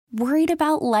Worried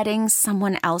about letting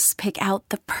someone else pick out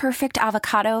the perfect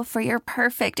avocado for your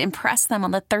perfect impress them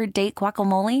on the third date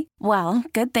guacamole? Well,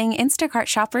 good thing Instacart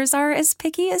shoppers are as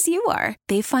picky as you are.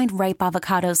 They find ripe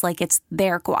avocados like it's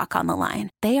their guac on the line.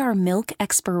 They are milk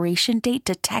expiration date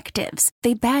detectives.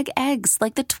 They bag eggs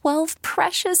like the 12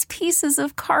 precious pieces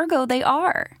of cargo they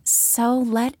are. So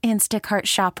let Instacart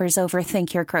shoppers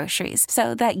overthink your groceries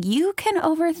so that you can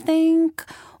overthink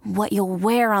what you'll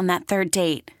wear on that third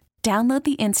date. Download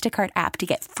the Instacart app to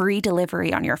get free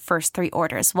delivery on your first 3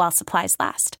 orders while supplies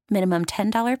last. Minimum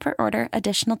 $10 per order.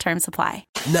 Additional terms apply.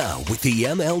 Now, with the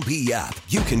MLB app,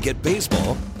 you can get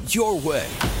baseball your way.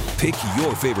 Pick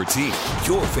your favorite team,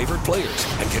 your favorite players,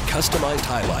 and get customized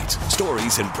highlights,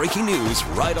 stories, and breaking news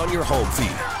right on your home feed.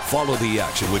 Follow the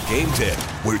action with Game 10,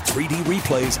 where 3D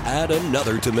replays add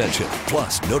another dimension.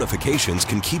 Plus, notifications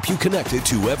can keep you connected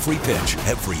to every pitch,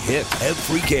 every hit,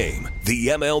 every game. The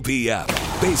MLB app.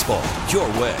 Baseball your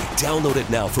way. Download it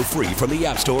now for free from the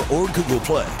App Store or Google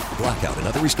Play. Blackout and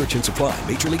other restrictions apply.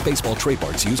 Major League Baseball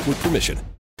trademarks used with permission.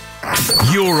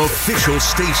 Your official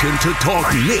station to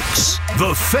talk Knicks.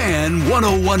 The Fan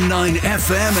 101.9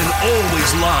 FM and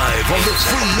always live on the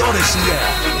free Odyssey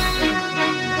app.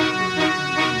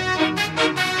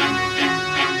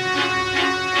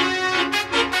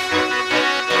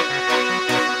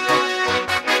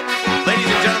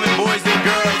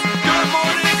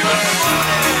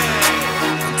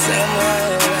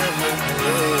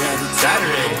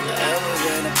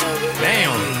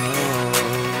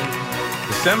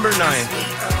 December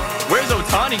 9th. Where's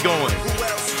Ohtani going?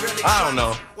 I don't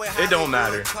know. It don't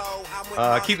matter.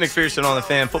 Keith McPherson on the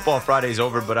Fan. Football Friday's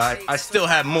over, but I still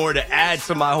have more to add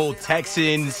to my whole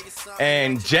Texans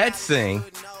and Jets thing.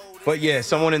 But yeah,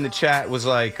 someone in the chat was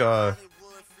like,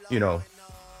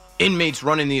 inmates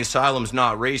running the asylum's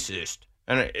not racist.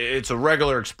 And it's a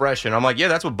regular expression. I'm like, yeah,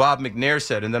 that's what Bob McNair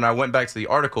said. And then I went back to the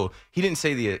article. He didn't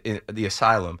say the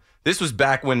asylum. This was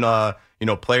back when,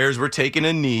 players were taking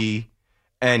a knee.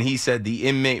 And he said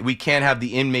we can't have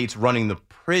the inmates running the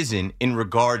prison in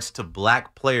regards to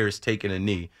black players taking a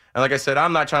knee. And like I said,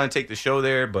 I'm not trying to take the show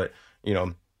there, but,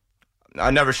 I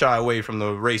never shy away from the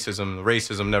racism. The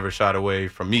racism never shied away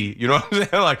from me. You know what I'm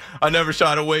saying? Like, I never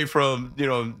shied away from,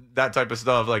 that type of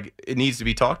stuff. Like, it needs to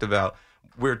be talked about.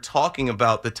 We're talking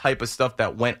about the type of stuff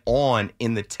that went on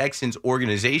in the Texans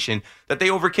organization that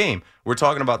they overcame. We're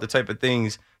talking about the type of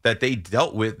things that they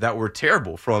dealt with that were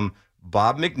terrible, from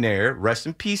Bob McNair, rest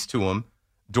in peace to him,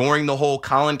 during the whole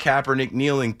Colin Kaepernick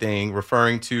kneeling thing,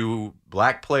 referring to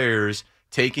black players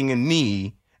taking a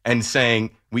knee and saying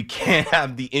we can't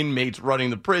have the inmates running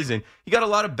the prison. He got a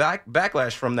lot of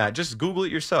backlash from that. Just Google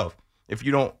it yourself if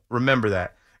you don't remember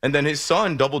that. And then his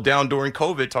son doubled down during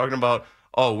COVID talking about,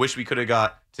 wish we could have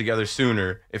got together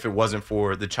sooner if it wasn't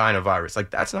for the China virus. Like,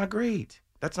 that's not great.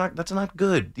 That's not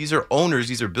good. These are owners.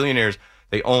 These are billionaires.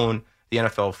 They own the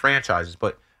NFL franchises.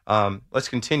 But let's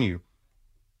continue.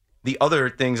 The other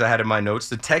things I had in my notes,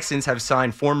 the Texans have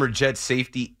signed former Jets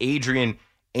safety Adrian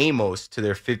Amos to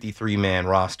their 53-man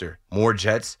roster. More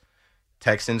Jets,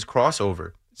 Texans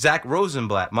crossover. Zach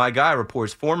Rosenblatt, my guy,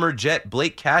 reports former Jet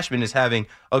Blake Cashman is having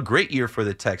a great year for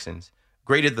the Texans.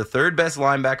 Graded the third best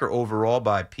linebacker overall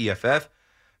by PFF.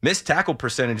 Missed tackle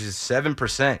percentage is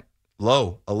 7%.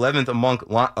 Low. 11th amongst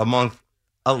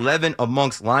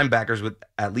linebackers with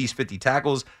at least 50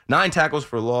 tackles, 9 tackles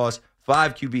for loss,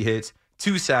 5 QB hits,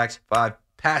 2 sacks, 5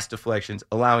 pass deflections,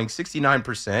 allowing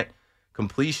 69%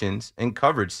 completions and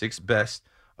coverage, 6th best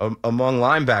among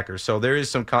linebackers. So there is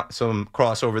some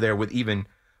crossover there with even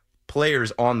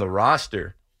players on the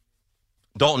roster.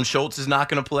 Dalton Schultz is not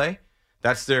going to play.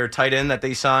 That's their tight end that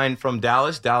they signed from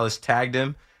Dallas. Dallas tagged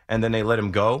him, and then they let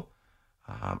him go.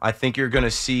 I think you're going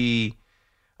to see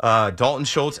Dalton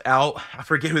Schultz out. I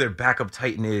forget who their backup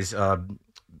titan is.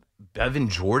 Bevan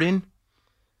Jordan.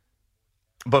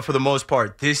 But for the most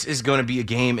part, this is going to be a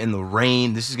game in the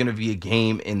rain. This is going to be a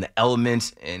game in the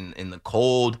elements, in the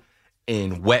cold,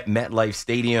 in wet MetLife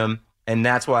Stadium. And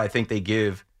that's why I think they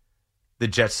give the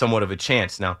Jets somewhat of a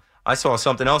chance. Now, I saw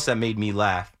something else that made me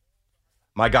laugh.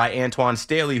 My guy Antoine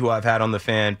Staley, who I've had on the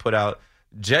Fan, put out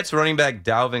Jets running back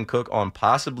Dalvin Cook on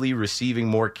possibly receiving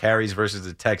more carries versus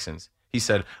the Texans. He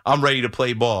said, I'm ready to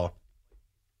play ball.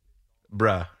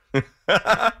 Bruh.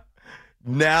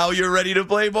 Now you're ready to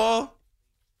play ball?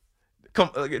 Come,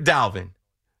 Dalvin.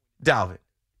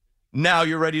 Now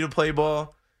you're ready to play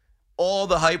ball? All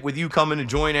the hype with you coming to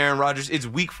join Aaron Rodgers. It's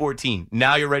week 14.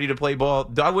 Now you're ready to play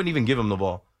ball? I wouldn't even give him the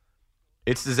ball.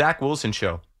 It's the Zach Wilson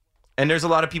show. And there's a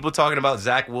lot of people talking about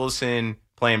Zach Wilson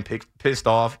playing pissed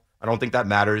off. I don't think that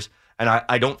matters. And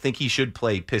I don't think he should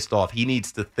play pissed off. He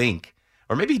needs to think.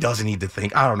 Or maybe he doesn't need to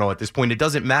think. I don't know at this point. It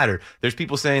doesn't matter. There's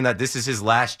people saying that this is his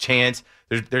last chance.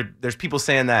 There's people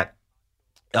saying that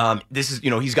this is,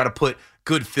 he's got to put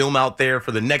good film out there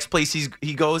for the next place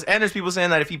he goes. And there's people saying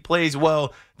that if he plays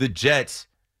well, the Jets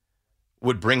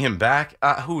would bring him back.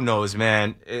 Who knows,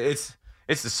 man? It's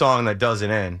the song that doesn't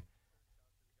end.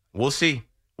 We'll see.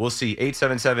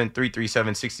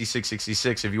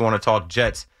 877-337-6666 if you want to talk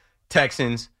Jets,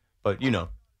 Texans. But,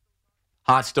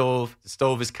 hot stove. The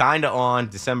stove is kind of on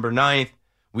December 9th.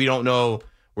 We don't know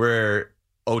where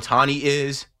Ohtani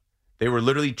is. They were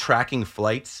literally tracking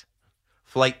flights.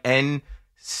 Flight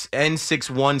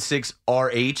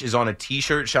N616RH is on a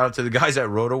T-shirt. Shout out to the guys at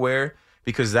RotoWear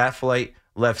because that flight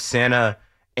left Santa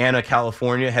Ana,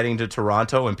 California, heading to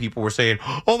Toronto, and people were saying,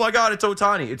 oh, my God, it's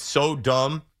Ohtani. It's so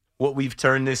dumb what we've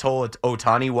turned this whole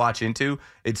Ohtani watch into.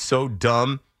 It's so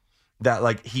dumb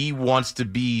that, he wants to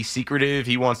be secretive.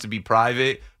 He wants to be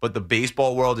private, but the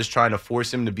baseball world is trying to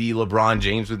force him to be LeBron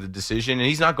James with the decision, and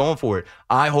he's not going for it.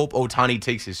 I hope Ohtani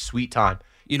takes his sweet time.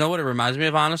 You know what it reminds me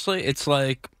of, honestly? It's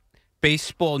like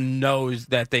baseball knows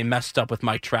that they messed up with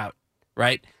Mike Trout,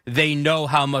 right? They know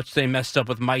how much they messed up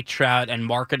with Mike Trout and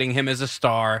marketing him as a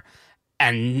star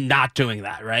and not doing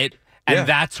that, right? And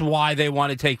that's why they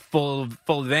want to take full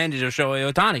advantage of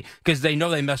Shohei Ohtani, because they know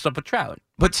they messed up with Trout.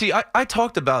 But see, I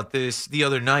talked about this the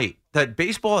other night, that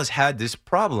baseball has had this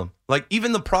problem.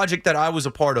 Even the project that I was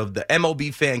a part of, the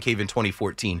MLB Fan Cave in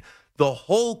 2014, the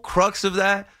whole crux of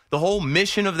that, the whole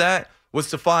mission of that was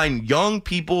to find young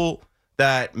people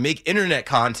that make internet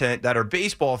content that are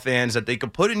baseball fans that they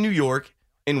could put in New York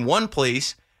in one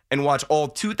place and watch all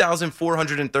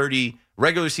 2,430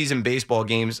 regular season baseball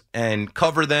games and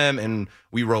cover them. And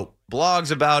we wrote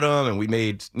blogs about them and we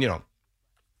made, and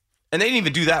they didn't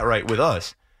even do that right with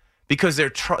us because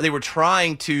they were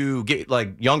trying to get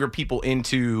younger people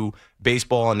into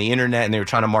baseball on the internet, and they were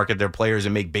trying to market their players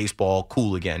and make baseball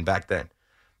cool again back then.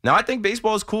 Now, I think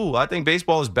baseball is cool. I think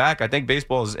baseball is back. I think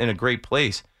baseball is in a great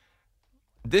place.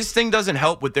 This thing doesn't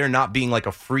help with there not being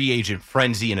a free agent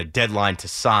frenzy and a deadline to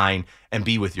sign and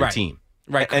be with your team.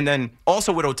 Right. And then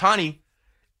also with Ohtani,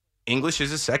 English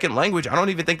is a second language. I don't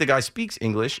even think the guy speaks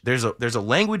English. There's a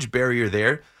language barrier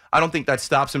there. I don't think that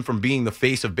stops him from being the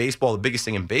face of baseball, the biggest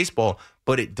thing in baseball,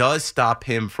 but it does stop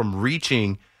him from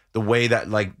reaching the way that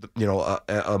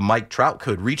a Mike Trout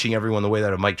could, reaching everyone the way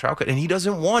that a Mike Trout could, and he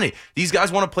doesn't want it. These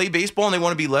guys want to play baseball and they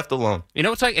want to be left alone.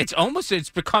 It's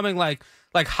becoming like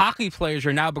hockey players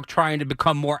are now trying to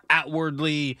become more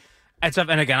outwardly and stuff.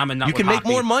 And again, I'm not. You can make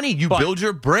more money. You build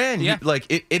your brand. Yeah.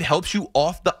 It helps you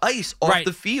off the ice, off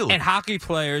the field. And hockey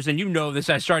players, and this,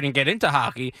 I started to get into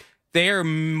hockey. They are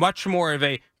much more of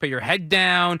a put your head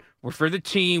down. We're for the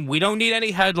team. We don't need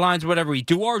any headlines, whatever. We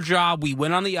do our job. We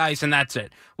win on the ice, and that's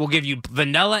it. We'll give you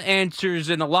vanilla answers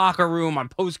in the locker room on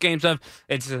post-game stuff.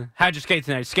 It's how'd you skate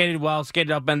tonight? Skated well,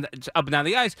 skated up and down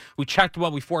the ice. We checked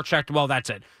well, we forechecked well. That's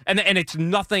it. And it's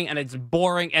nothing, and it's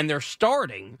boring. And they're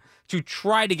starting to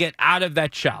try to get out of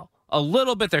that shell. A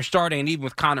little bit they're starting, and even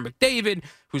with Connor McDavid,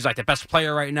 who's the best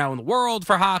player right now in the world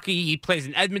for hockey. He plays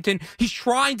in Edmonton. He's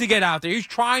trying to get out there. He's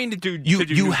trying to do.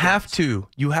 You have to.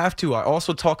 I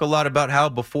also talk a lot about how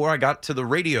before I got to the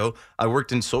radio, I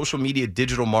worked in social media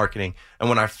digital marketing, and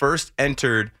when I first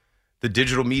entered the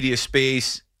digital media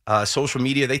space, social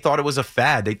media, they thought it was a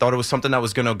fad. They thought it was something that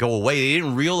was going to go away. They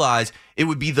didn't realize it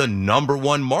would be the number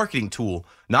one marketing tool,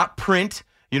 not print.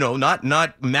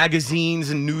 Not magazines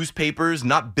and newspapers,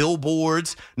 not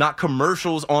billboards, not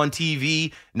commercials on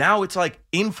TV. Now it's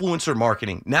influencer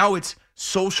marketing. Now it's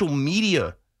social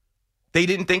media. They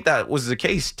didn't think that was the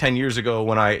case 10 years ago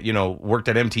when I, worked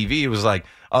at MTV. It was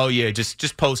oh yeah,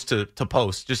 just post to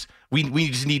post. We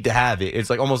just need to have it.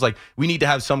 It's almost like we need to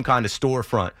have some kind of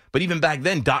storefront. But even back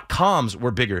then, .coms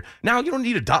were bigger. Now you don't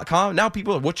need a .com. Now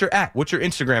people, what's your @? What's your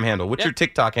Instagram handle? What's your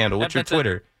TikTok handle? What's your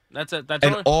Twitter? That's it.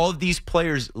 And all of these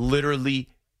players literally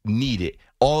need it.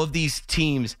 All of these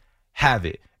teams have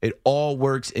it. It all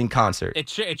works in concert. It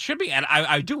should be. And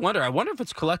I do wonder. I wonder if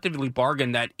it's collectively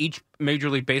bargained that each Major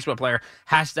League Baseball player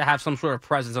has to have some sort of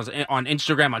presence on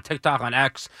Instagram, on TikTok, on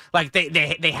X.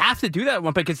 They have to do that at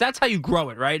one point because that's how you grow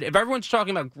it, right? If everyone's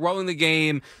talking about growing the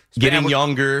game, getting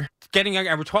younger,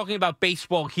 and we're talking about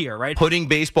baseball here, right? Putting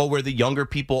baseball where the younger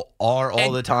people are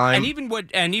all the time. And even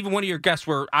one of your guests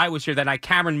where I was here that night,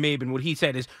 Cameron Maben, what he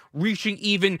said is reaching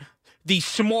even the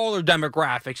smaller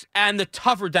demographics and the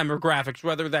tougher demographics,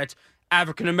 whether that's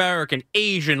African American,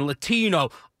 Asian,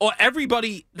 Latino, or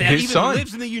everybody that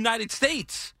lives in the United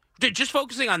States. Just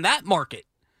focusing on that market.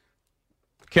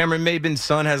 Cameron Maben's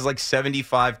son has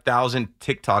 75,000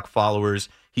 TikTok followers.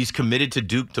 He's committed to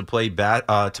Duke to play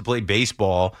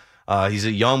baseball. He's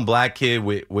a young black kid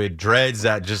with dreads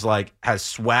that just like has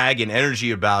swag and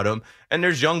energy about him. And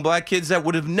there's young black kids that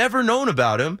would have never known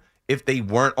about him if they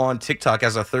weren't on TikTok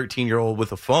as a 13-year-old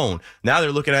with a phone. Now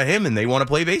they're looking at him and they want to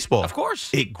play baseball. Of course.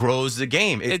 It grows the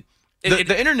game.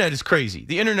 The internet is crazy.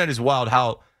 The internet is wild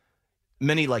how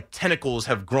many like tentacles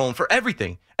have grown for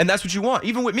everything. And that's what you want.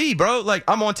 Even with me, bro. Like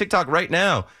I'm on TikTok right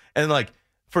now. And like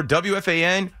for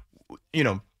WFAN,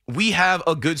 we have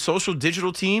a good social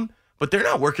digital team, but they're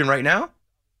not working right now.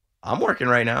 I'm working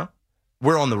right now.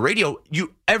 We're on the radio.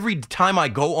 Every time I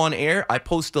go on air, I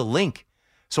post a link.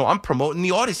 So I'm promoting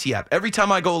the Odyssey app. Every time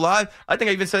I go live, I think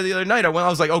I even said the other night, I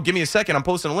was like, oh, give me a second. I'm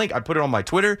posting a link. I put it on my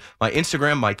Twitter, my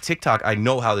Instagram, my TikTok. I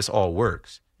know how this all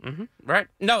works. Mm-hmm. Right?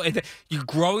 No, you're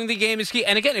growing the game is key.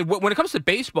 And again, when it comes to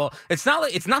baseball, it's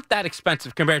not that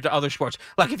expensive compared to other sports.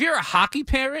 Like if you're a hockey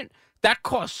parent, that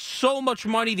costs so much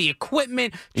money. The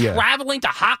equipment, traveling to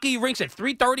hockey rinks at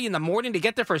 3:30 in the morning to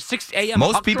get there for 6 a.m.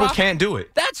 Most people can't do it.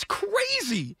 That's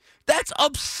crazy. That's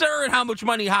absurd how much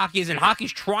money hockey is. And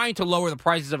hockey's trying to lower the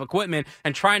prices of equipment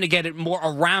and trying to get it more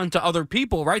around to other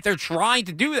people, right? They're trying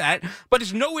to do that, but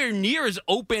it's nowhere near as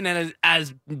open and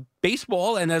as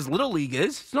baseball and as Little League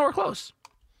is. It's nowhere close.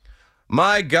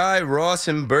 My guy, Ross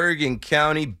in Bergen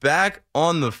County, back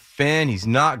on the fan. He's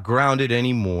not grounded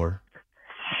anymore.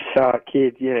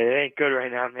 Kids, yeah, it ain't good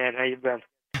right now, man. How you been?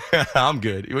 I'm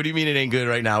good. What do you mean it ain't good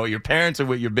right now? With your parents or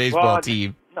with your baseball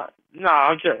team? No,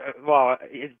 I'm just,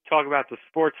 you talk about the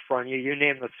sports front. You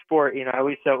name the sport. At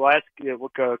least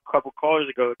a couple callers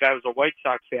ago, the guy was a White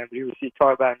Sox fan, but he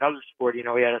talking about another sport. He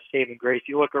had a saving grace.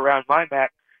 You look around my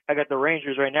map, I got the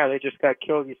Rangers right now. They just got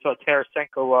killed. You saw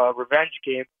Tarasenko revenge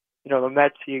game. The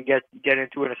Mets, you get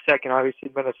into in a second.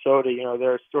 Obviously, Minnesota,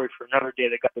 they're a story for another day.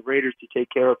 They got the Raiders to take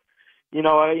care of.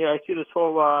 I see this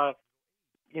whole,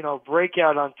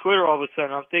 breakout on Twitter all of a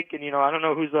sudden. I'm thinking, I don't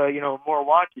know who's, more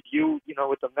wanted.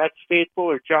 With the Mets faithful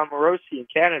or John Morosi in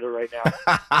Canada right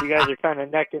now. You guys are kind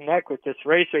of neck and neck with this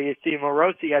race. Or you see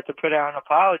Morosi had to put out an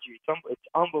apology. It's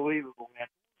unbelievable, man,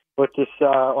 what this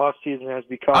offseason has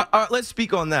become. Let's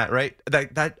speak on that, right?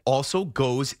 That also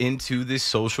goes into this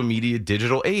social media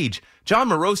digital age. John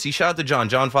Morosi, shout out to John.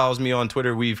 John follows me on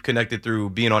Twitter. We've connected through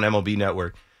being on MLB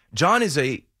Network. John is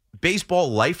a baseball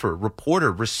lifer,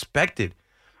 reporter, respected.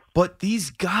 But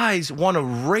these guys want to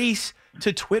race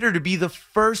to Twitter to be the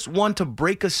first one to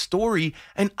break a story,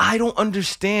 and I don't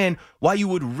understand why you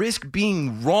would risk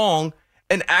being wrong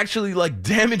and actually like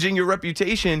damaging your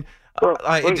reputation.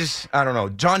 I don't know.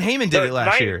 John Heyman did it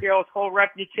last year. Nightingale's whole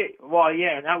reputation. Well,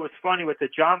 yeah, and that was funny with the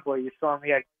John Boy. You saw him,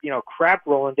 he had crap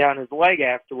rolling down his leg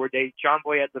afterward. John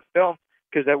Boy had the film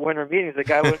because at winter meetings the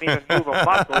guy wouldn't even move a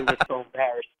muscle. He was so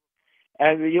embarrassed.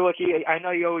 And I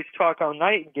know you always talk on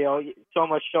Nightingale so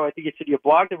much so. I think you said you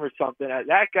blocked him or something.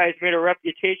 That guy's made a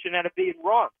reputation out of being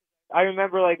wrong. I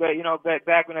remember,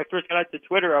 back when I first got onto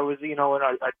Twitter, I was, in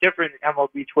a different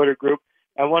MLB Twitter group,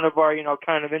 and one of our,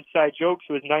 kind of inside jokes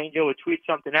was Nightingale would tweet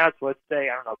something out. So let's say,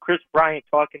 I don't know, Chris Bryant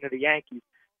talking to the Yankees,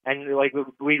 and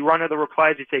we'd run to the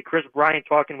replies. We'd say Chris Bryant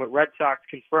talking with Red Sox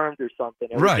confirmed or something.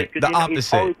 Right, the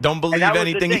opposite. Don't believe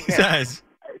anything he says.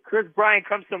 Chris Bryant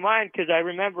comes to mind because I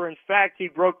remember, in fact, he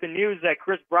broke the news that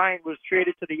Chris Bryant was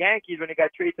traded to the Yankees when he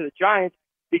got traded to the Giants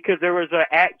because there was a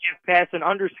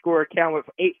 @JeffPassan_ account with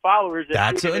 8 followers.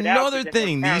 That's another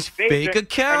thing. These fake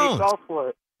accounts. And he fell for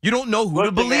it. You don't know who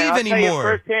to believe anymore. Tell you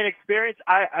firsthand experience.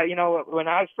 When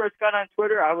I first got on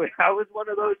Twitter, I was one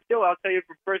of those too. I'll tell you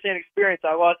from firsthand experience.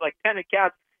 I lost like 10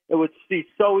 accounts. It would be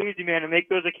so easy, man, to make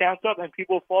those accounts up, and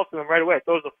people fall for them right away.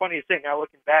 That was the funniest thing. Now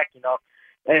looking back, you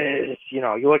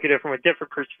look at it from a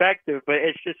different perspective, but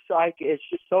it's just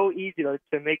so easy to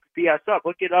make BS up.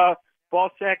 Look at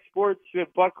Ballsack Sports,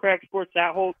 Buttcrack Sports,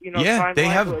 that whole yeah, they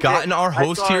have gotten our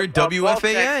host here at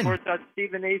WFAN. Sports on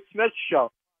Stephen A. Smith's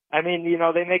show. I mean, they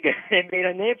made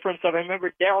a name for himself. I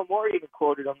remember Daryl Moore even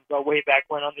quoted him way back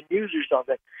when on the news or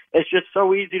something. It's just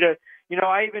so easy to,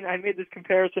 I made this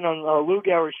comparison on Lou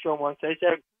Gower's show once. I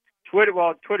said,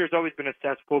 Twitter's always been a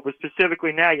cesspool, but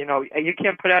specifically now, you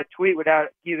can't put out a tweet without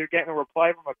either getting a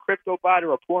reply from a crypto bot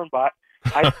or a porn bot.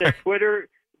 I said Twitter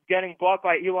getting bought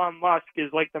by Elon Musk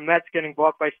is like the Mets getting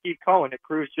bought by Steve Cohen. It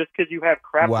proves just because you have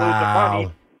crap loads of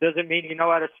money doesn't mean you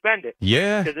know how to spend it.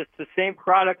 Yeah, because it's the same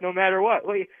product no matter what.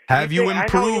 Have you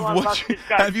improved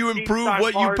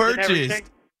what you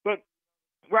purchased? But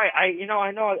right, I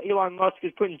know Elon Musk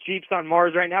is putting Jeeps on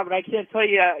Mars right now, but I can't tell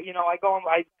you.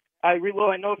 I reload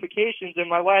my notifications, and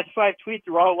my last 5 tweets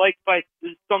are all liked by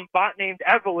some bot named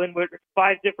Evelyn with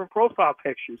 5 different profile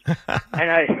pictures.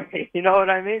 And you know what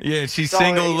I mean? Yeah, she's so,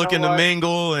 single, looking to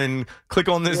mingle, and click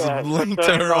on this link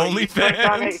to her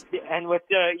OnlyFans. And with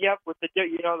the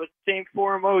the same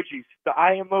 4 emojis, the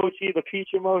eye emoji, the peach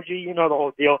emoji, the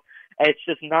whole deal. It's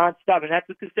just nonstop, and that's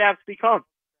what this app's become.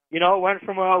 It went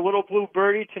from a little blue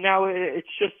birdie to now it's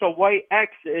just a white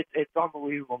X. It's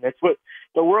unbelievable. It's what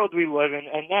the world we live in.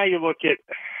 And now you look at,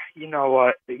 you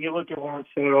look at Juan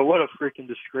Soto. What a freaking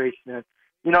disgrace, man.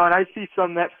 And I see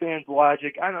some Met fans'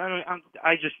 logic.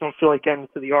 I just don't feel like getting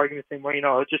into the arguments anymore.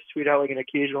 I'll just tweet out like an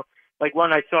occasional, like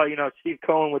one I saw, Steve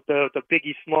Cohen with the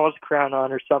Biggie Smalls crown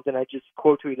on or something. I just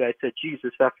quote tweeted. I said,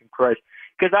 Jesus effing Christ,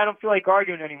 because I don't feel like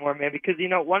arguing anymore, man. Because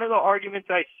one of the arguments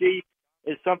I see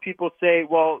is some people say,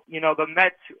 well, the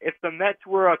Mets, if the Mets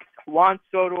were a Juan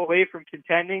Soto away from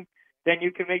contending, then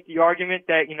you can make the argument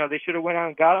that, they should have went out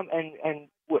and got him. And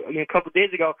a couple of days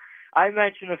ago, I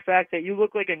mentioned the fact that you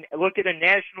look at a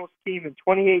Nationals team in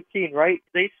 2018, right?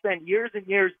 They spent years and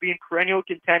years being perennial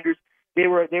contenders. They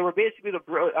were basically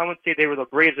I wouldn't say they were the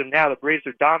Braves of now. The Braves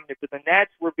are dominant, but the Nats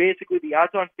were basically the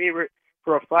odds-on favorite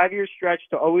for a 5-year stretch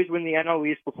to always win the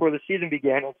NL East before the season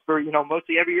began. And for,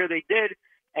 mostly every year they did.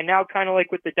 And now, kind of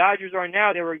like what the Dodgers are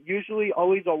now, they were usually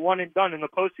always a one and done in the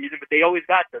postseason, but they always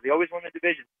got there. They always won the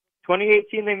division.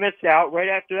 2018, they missed out. Right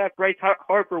after that, Bryce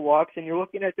Harper walks, and you're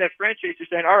looking at that franchise. You're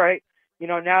saying, all right,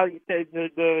 now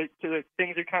the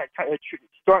things are kind of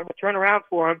starting to turn around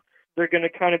for them. They're going to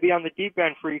kind of be on the deep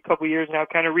end for a couple of years now,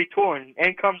 kind of retooling.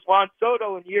 And comes Juan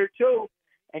Soto in year 2,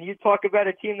 and you talk about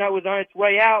a team that was on its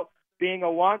way out, being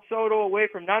a Juan Soto away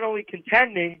from not only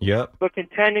contending, but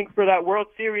contending for that World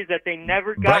Series that they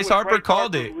never got. Bryce Harper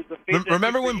called it.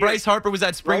 Remember when Bryce Harper was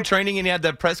at spring training and he had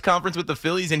that press conference with the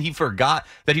Phillies and he forgot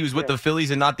that he was with the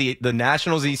Phillies and not the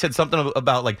Nationals, and he said something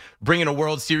about like bringing a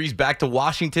World Series back to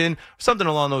Washington, something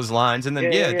along those lines. And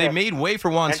then they made way for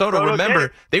Juan Soto.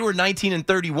 Remember, they were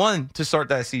 19-31 to start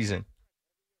that season.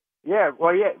 Yeah.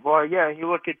 You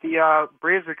look at the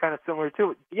Braves are kind of similar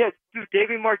too. Yeah, dude,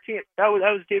 David Martinez. That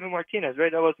was David Martinez,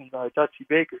 right? That wasn't Dusty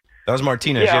Baker. That was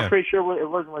Martinez. Yeah, I'm pretty sure it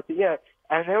wasn't Martinez. Yeah,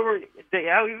 and he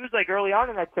was like early on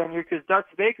in that tenure because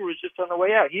Dusty Baker was just on the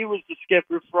way out. He was the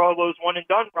skipper for all those one and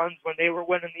done runs when they were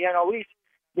winning the NL East.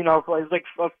 It was like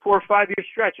a 4 or 5 year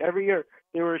stretch every year.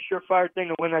 They were a surefire thing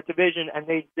to win that division, and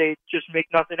they just make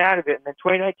nothing out of it. And then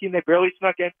 2019, they barely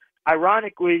snuck in.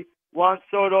 Ironically, Juan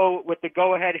Soto with the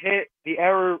go-ahead hit, the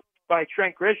error by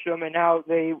Trent Grisham, and now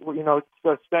they,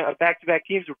 back-to-back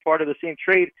teams were part of the same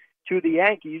trade to the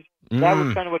Yankees. That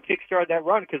was kind of what kickstarted that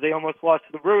run because they almost lost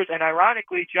to the Brewers. And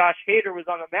ironically, Josh Hader was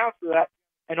on the mound for that,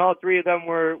 and all 3 of them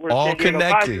were all San Diego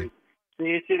connected. Padres. So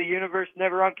you see the universe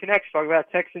never unconnects. Talk about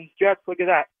Texans, Jets, look at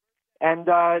that. And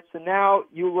so now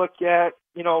you look at,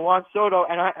 Juan Soto,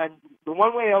 and the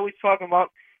one way I always talk him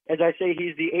up is I say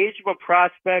he's the age of a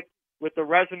prospect with the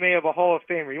resume of a Hall of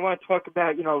Famer. You want to talk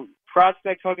about,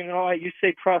 prospects, hugging and all that. You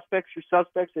say prospects or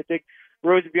suspects. I think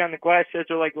Rose would be on the glass says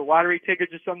they're like the lottery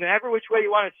tickets or something. Every which way you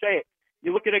want to say it.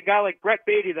 You look at a guy like Brett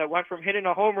Beatty that went from hitting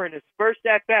a homer in his first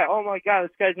at-bat. Oh, my God,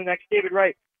 this guy's the next David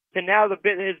Wright. To now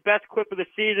his best clip of the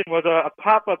season was a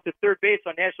pop-up to third base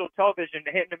on national television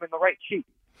hitting him in the right cheek.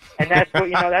 And that's what,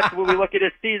 that's what we look at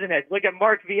his season as. Look at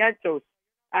Mark Vientos.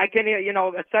 I can,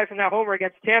 aside from that homer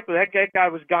against Tampa, that guy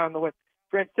was gone in the win.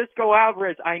 Francisco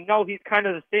Alvarez, I know he's kind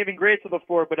of the saving grace of the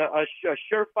 4, but a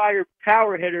surefire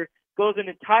power hitter goes an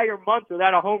entire month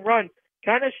without a home run.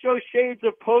 Kind of shows shades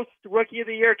of post-Rookie of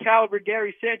the Year caliber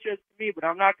Gary Sanchez to me, but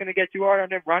I'm not going to get too hard on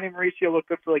him. Ronnie Mauricio looked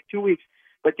good for like 2 weeks.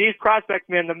 But these prospects,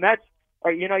 man, the Mets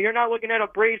are, you're not looking at a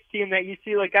Braves team that you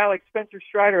see like a guy like Spencer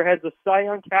Strider has a Cy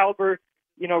Young caliber,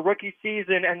 rookie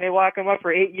season, and they lock him up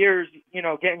for 8 years,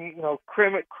 getting,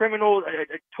 criminal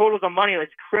totals of money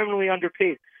that's criminally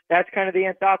underpaid. That's kind of the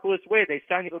Anthopoulos way. They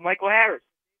signed with Michael Harris.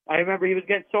 I remember he was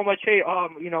getting so much hate.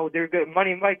 They're good.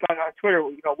 Money Mike on Twitter.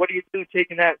 What do you do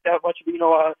taking that much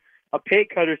of, a pay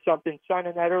cut or something,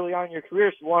 signing that early on in your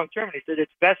career so long term? And he said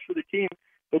it's best for the team.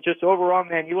 But just overall,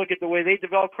 man, you look at the way they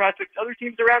develop prospects. Other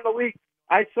teams around the league,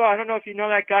 I don't know if you know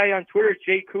that guy on Twitter,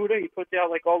 Jay Kuda. He puts out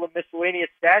like all the miscellaneous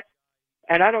stats.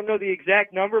 And I don't know the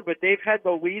exact number, but they've had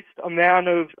the least amount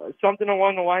of, something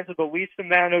along the lines of the least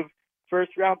amount of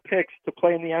first-round picks to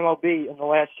play in the MLB in the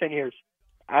last 10 years.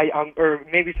 Or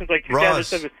maybe since like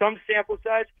 2007. Some sample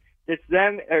size, it's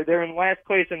them. They're in last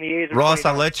place in the A's. Ross,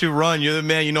 I let you run. You're the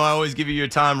man. I always give you your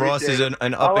time. Ross is an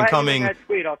up-and-coming. I'll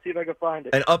see if I can find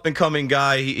it. An up-and-coming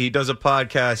guy. He does a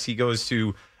podcast. He goes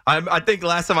to, I think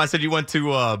last time I said you went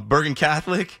to Bergen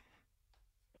Catholic.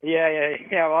 Yeah.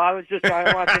 Well, I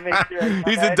wanted to make sure.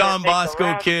 He's a Don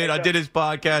Bosco kid. I did his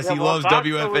podcast. Yeah, he well, loves Bosco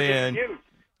WFAN. was in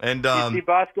And you see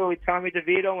Bosco with Tommy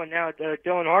DeVito and now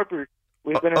Dylan Harper.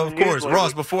 We've been in of the news course, lately.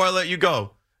 Ross. Before I let you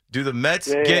go, do the Mets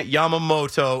get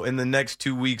Yamamoto in the next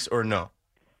 2 weeks or no?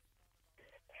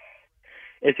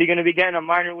 Is he going to be getting a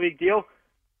minor league deal?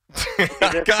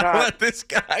 I gotta let this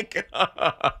guy go.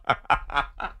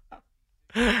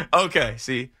 Okay,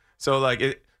 see, so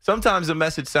like sometimes a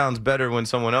message sounds better when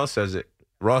someone else says it.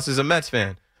 Ross is a Mets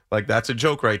fan. Like that's a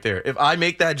joke right there. If I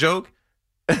make that joke,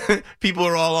 people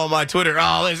are all on my Twitter.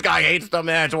 Oh, this guy hates the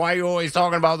Mets. Why are you always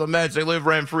talking about the Mets? They live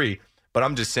rent free. But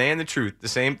I'm just saying the truth. The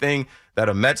same thing that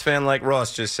a Mets fan like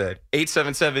Ross just said.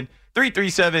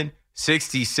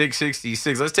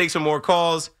 877-337-6666. Let's take some more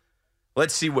calls.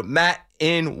 Let's see what Matt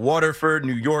in Waterford,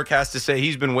 New York has to say.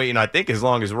 He's been waiting, I think, as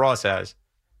long as Ross has.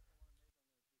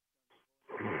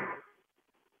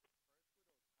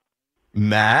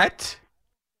 Matt?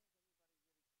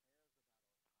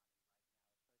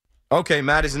 Okay,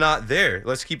 Matt is not there.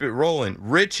 Let's keep it rolling.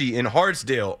 Richie in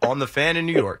Hartsdale on the Fan in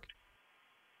New York.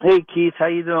 Hey, Keith, how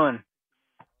you doing?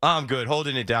 I'm good.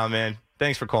 Holding it down, man.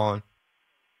 Thanks for calling.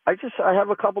 I have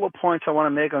a couple of points I want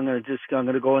to make. I'm going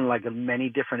to go in like many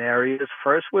different areas.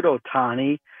 First with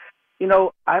Ohtani,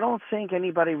 I don't think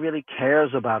anybody really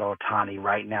cares about Ohtani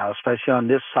right now, especially on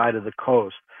this side of the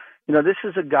coast. This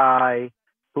is a guy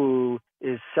who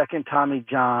is second Tommy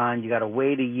John. You got to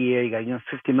wait a year. You got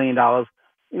 $50 million.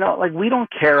 We don't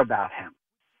care about him.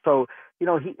 So,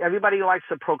 everybody likes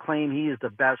to proclaim he is the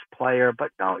best player,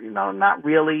 but no, not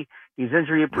really. He's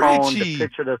injury prone. Richie,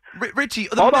 Richie,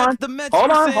 the Mets hold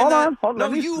were on, saying that. hold on. No,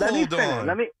 let me hold finish.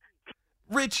 on.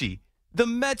 Richie, the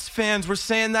Mets fans were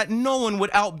saying that no one would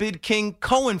outbid King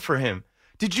Cohen for him.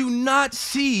 Did you not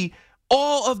see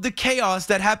all of the chaos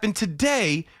that happened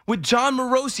today with John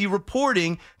Morosi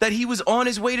reporting that he was on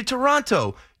his way to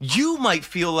Toronto? You might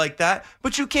feel like that,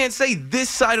 but you can't say this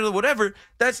side of the whatever.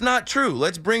 That's not true.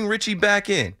 Let's bring Richie back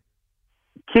in.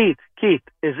 Keith, is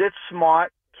it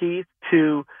smart, Keith,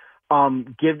 to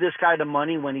give this guy the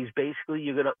money when he's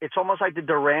basically it's almost like the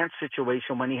Durant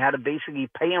situation when he had to basically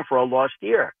pay him for a lost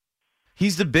year.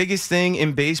 He's the biggest thing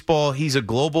in baseball. He's a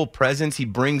global presence. He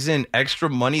brings in extra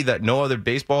money that no other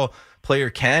baseball player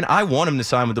can. I want him to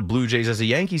sign with the Blue Jays as a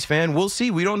Yankees fan. We'll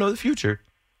see. We don't know the future.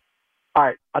 All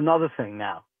right, another thing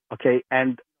now, okay?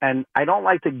 And I don't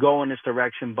like to go in this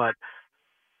direction, but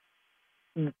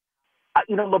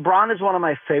LeBron is one of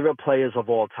my favorite players of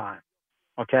all time.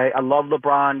 Okay, I love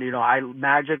LeBron.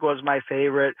 Magic was my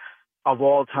favorite of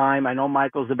all time. I know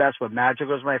Michael's the best, but Magic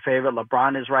was my favorite.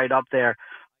 LeBron is right up there.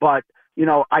 But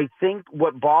I think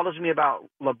what bothers me about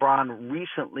LeBron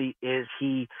recently is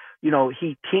he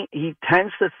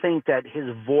tends to think that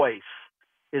his voice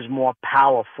is more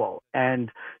powerful.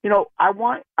 And I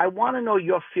want to know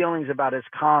your feelings about his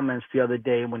comments the other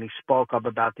day when he spoke up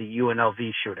about the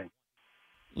UNLV shooting.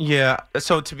 Yeah.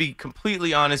 So to be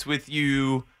completely honest with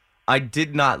you, I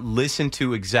did not listen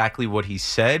to exactly what he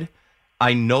said.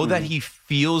 I know that he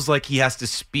feels like he has to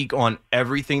speak on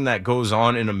everything that goes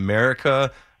on in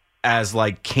America as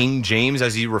like King James,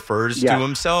 as he refers to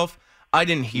himself. I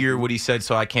didn't hear what he said,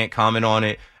 so I can't comment on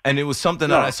it. And it was something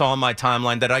that I saw on my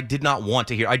timeline that I did not want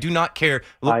to hear. I do not care.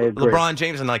 LeBron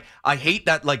James, and I hate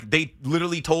that they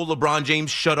literally told LeBron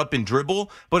James, shut up and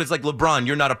dribble. But it's like, LeBron,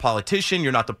 you're not a politician.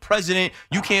 You're not the president.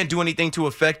 You can't do anything to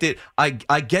affect it. I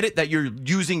get it that you're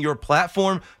using your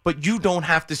platform, but you don't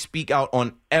have to speak out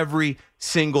on every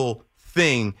single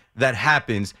thing that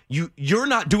happens. You're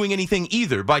not doing anything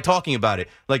either by talking about it.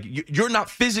 Like, you're not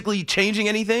physically changing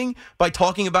anything by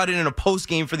talking about it in a post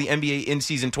game for the NBA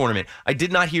in-season tournament. I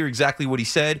did not hear exactly what he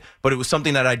said, but it was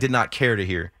something that I did not care to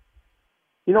hear.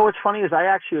 What's funny is I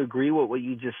actually agree with what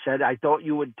you just said. I thought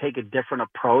you would take a different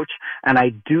approach, and I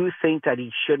do think that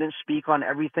he shouldn't speak on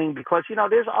everything because,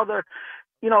 there's other,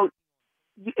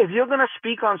 if you're going to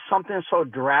speak on something so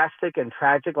drastic and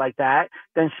tragic like that,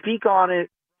 then speak on it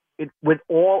with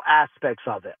all aspects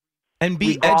of it. And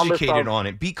be educated on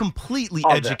it. Be completely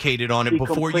educated on it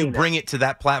before you bring it to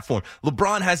that platform.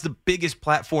 LeBron has the biggest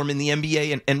platform in the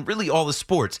NBA and really all the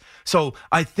sports. So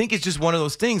I think it's just one of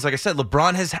those things. Like I said,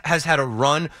 LeBron has had a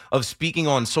run of speaking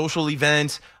on social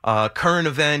events, current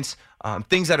events,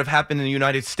 things that have happened in the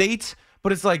United States.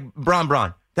 But it's like,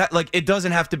 Bron, that it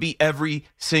doesn't have to be every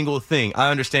single thing.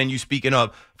 I understand you speaking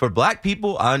up for black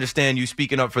people. I understand you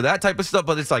speaking up for that type of stuff.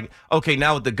 But it's like, okay,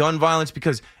 now with the gun violence,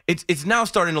 because it's now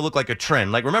starting to look like a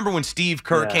trend. Like, remember when Steve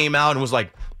Kerr came out and was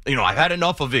like, I've had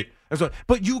enough of it.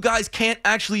 But you guys can't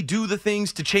actually do the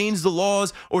things to change the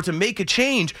laws or to make a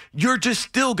change. You're just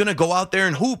still going to go out there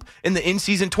and hoop in the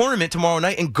in-season tournament tomorrow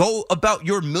night and go about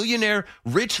your millionaire,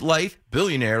 rich life,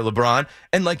 billionaire LeBron.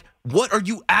 And, like, what are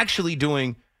you actually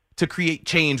doing to create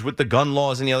change with the gun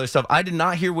laws and the other stuff? I did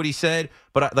not hear what he said,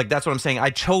 but that's what I'm saying. I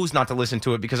chose not to listen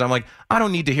to it because I'm like, I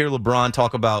don't need to hear LeBron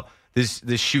talk about this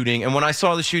shooting. And when I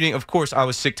saw the shooting, of course, I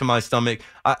was sick to my stomach.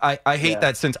 I hate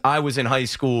that since I was in high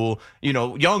school,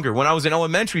 younger. When I was in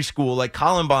elementary school, like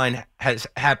Columbine has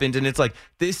happened, and it's like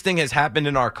this thing has happened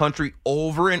in our country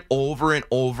over and over and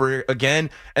over again.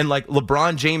 And like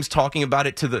LeBron James talking about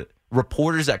it to the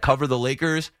reporters that cover the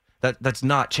Lakers, that's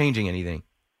not changing anything.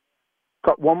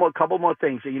 Couple more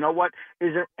things. You know what?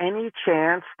 Is there any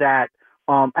chance that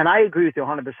and I agree with you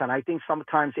 100%. I think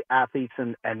sometimes the athletes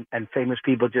and famous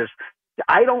people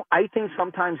I think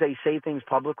sometimes they say things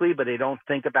publicly, but they don't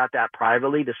think about that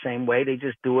privately the same way. They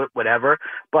just do it, whatever.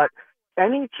 But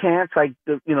any chance, like,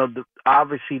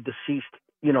 obviously deceased,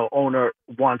 owner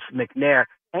wants McNair,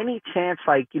 any chance,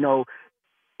 like, it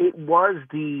was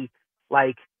the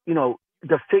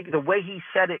way he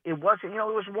said it, it wasn't, it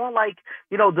was more like,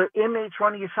 the inmates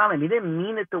running asylum. He didn't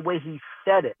mean it the way he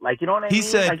said it. Like, you know what I mean?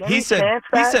 He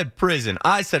said prison.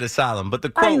 I said asylum, but the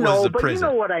quote was the prison.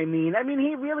 You know what I mean? I mean,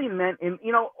 he really meant, that's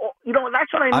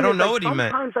what I mean. I don't know what he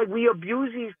meant. Sometimes, like, we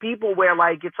abuse these people where,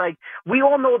 like, it's like, we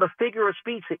all know the figure of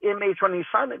speech, the inmates running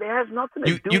asylum. It has nothing to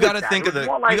do with that. You got to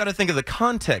think of the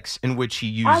context in which he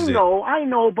used it. I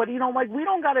know, but, like, we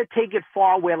don't got to take it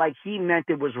far where, like, he meant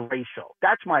it was racial.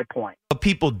 That's my point. But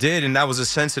people did, and that was a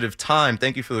sensitive time.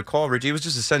 Thank you for the call, Reggie. It was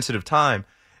just a sensitive time.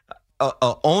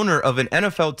 A owner of an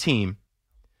NFL team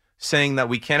saying that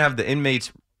we can't have the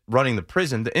inmates running the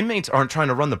prison. The inmates aren't trying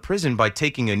to run the prison by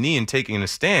taking a knee and taking a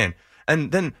stand.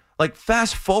 And then, like,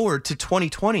 fast forward to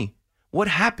 2020. What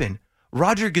happened?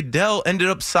 Roger Goodell ended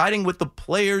up siding with the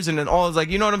players and then all. Like,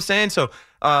 you know what I'm saying? So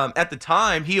at the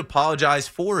time, he apologized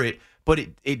for it, but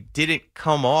it didn't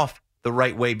come off the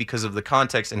right way because of the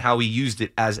context and how he used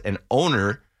it as an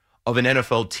owner of an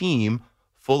NFL team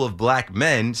full of black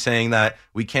men, saying that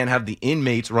we can't have the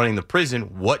inmates running the prison.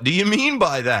 What do you mean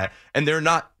by that? And they're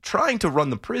not trying to run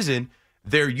the prison.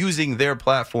 They're using their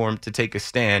platform to take a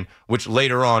stand, which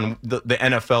later on the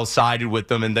NFL sided with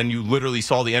them. And then you literally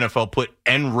saw the NFL put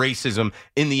end racism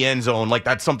in the end zone. Like,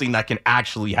 that's something that can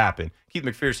actually happen. Keith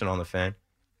McPherson on the Fan.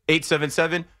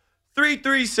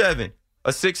 877-337.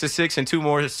 A 6, a 6, and 2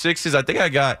 more 6s. I think I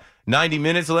got 90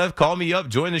 minutes left. Call me up.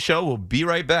 Join the show. We'll be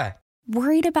right back.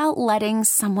 Worried about letting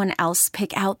someone else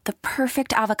pick out the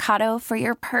perfect avocado for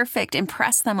your perfect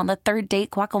impress them on the third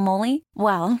date guacamole?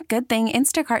 Well, good thing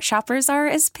Instacart shoppers are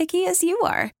as picky as you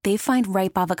are. They find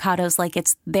ripe avocados like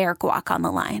it's their guac on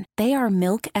the line. They are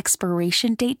milk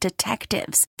expiration date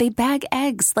detectives. They bag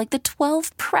eggs like the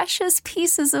 12 precious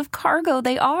pieces of cargo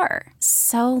they are.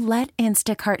 So let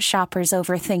Instacart shoppers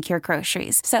overthink your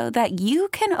groceries so that you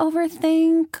can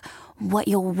overthink what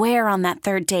you'll wear on that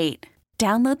third date.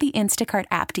 Download the Instacart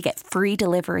app to get free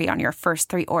delivery on your first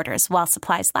 3 orders while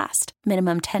supplies last.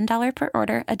 Minimum $10 per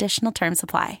order. Additional terms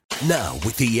apply. Now,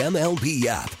 with the MLB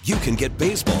app, you can get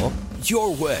baseball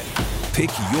your way. Pick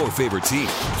your favorite team,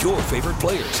 your favorite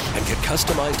players, and get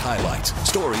customized highlights,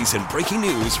 stories, and breaking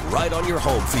news right on your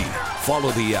home feed.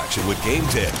 Follow the action with Game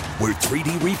Day, where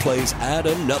 3D replays add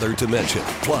another dimension.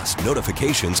 Plus,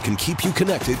 notifications can keep you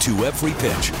connected to every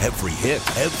pitch, every hit,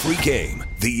 every game.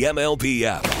 The MLB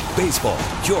app. Baseball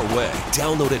your way.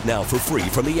 Download it now for free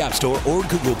from the App Store or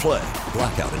Google Play.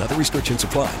 Blackout and other restrictions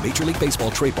apply. Major League Baseball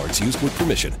trademarks used with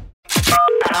permission.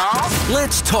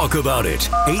 Let's talk about it.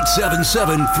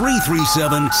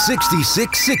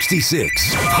 877-337-6666.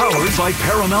 Powered by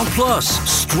Paramount Plus.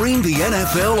 Stream the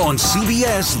NFL on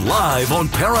CBS live on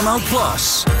Paramount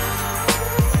Plus.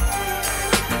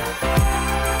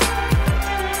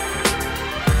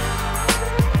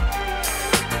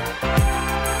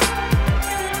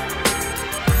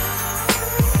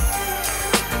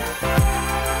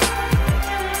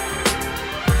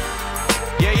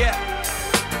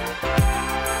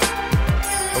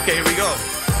 Okay, here we go.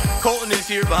 Colton is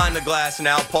here behind the glass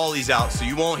now. Paulie's out, so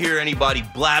you won't hear anybody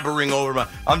blabbering over my...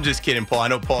 I'm just kidding, Paul. I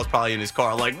know Paul's probably in his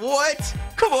car like, what?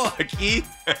 Come on, Keith.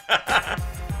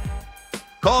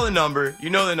 Call the number.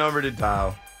 You know the number to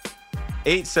dial.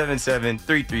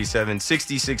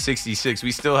 877-337-6666.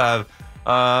 We still have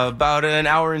about an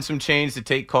hour and some change to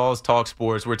take calls, talk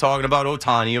sports. We're talking about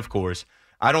Ohtani, of course.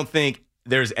 I don't think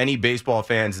there's any baseball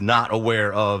fans not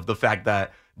aware of the fact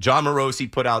that John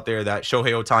Morosi put out there that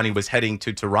Shohei Ohtani was heading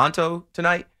to Toronto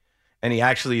tonight, and he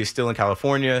actually is still in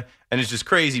California. And it's just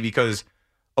crazy because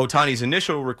Ohtani's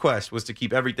initial request was to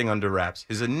keep everything under wraps.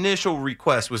 His initial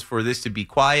request was for this to be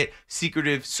quiet,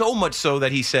 secretive, so much so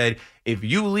that he said, if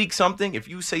you leak something, if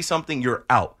you say something, you're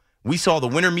out. We saw the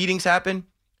winter meetings happen.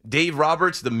 Dave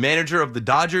Roberts, the manager of the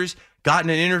Dodgers, got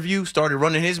in an interview, started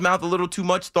running his mouth a little too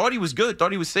much, thought he was good,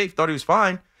 thought he was safe, thought he was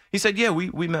fine. He said, yeah,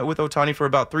 we met with Ohtani for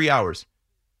about 3 hours.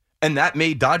 And that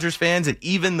made Dodgers fans and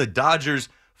even the Dodgers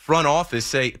front office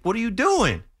say, what are you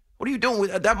doing? What are you doing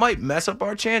with that? That might mess up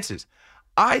our chances.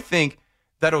 I think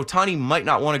that Ohtani might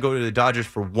not want to go to the Dodgers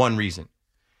for one reason.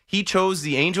 He chose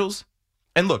the Angels.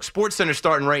 And look, SportsCenter's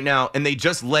starting right now, and they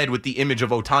just led with the image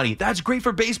of Ohtani. That's great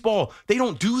for baseball. They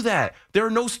don't do that. There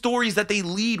are no stories that they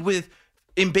lead with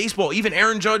in baseball. Even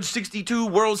Aaron Judge, 62,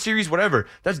 World Series, whatever.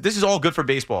 This is all good for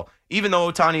baseball. Even though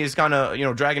Ohtani is kind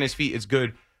of, dragging his feet, it's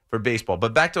good for baseball.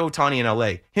 But back to Ohtani in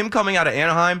LA. Him coming out of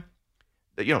Anaheim,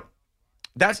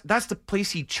 that's the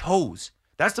place he chose.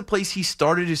 That's the place he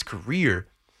started his career.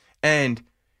 And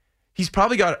he's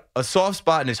probably got a soft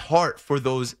spot in his heart for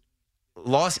those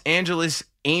Los Angeles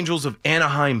Angels of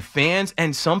Anaheim fans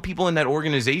and some people in that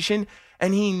organization.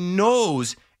 And he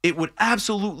knows it would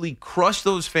absolutely crush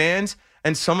those fans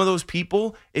and some of those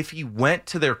people if he went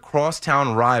to their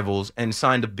crosstown rivals and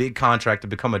signed a big contract to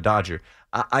become a Dodger.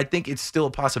 I think it's still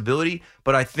a possibility,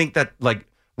 but I think that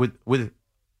with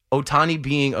Ohtani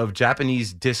being of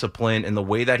Japanese discipline and the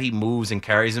way that he moves and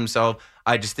carries himself,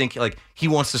 I just think he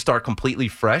wants to start completely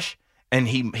fresh. And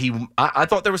I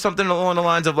thought there was something along the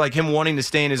lines of him wanting to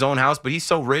stay in his own house, but he's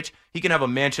so rich, he can have a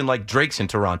mansion like Drake's in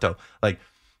Toronto.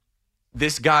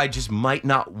 This guy just might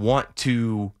not want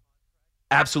to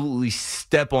absolutely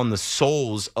step on the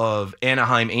souls of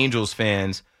Anaheim Angels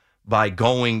fans by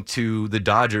going to the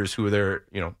Dodgers, who are their,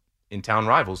 in-town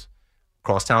rivals,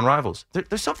 crosstown rivals.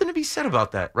 There's something to be said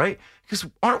about that, right? Because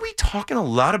aren't we talking a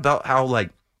lot about how,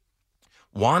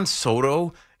 Juan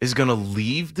Soto is going to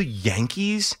leave the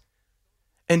Yankees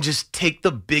and just take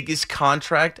the biggest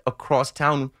contract across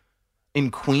town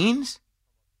in Queens?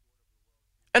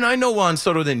 And I know Juan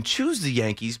Soto didn't choose the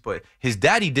Yankees, but his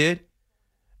daddy did.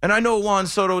 And I know Juan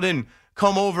Soto didn't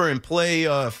come over and play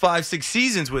 5-6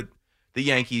 seasons with the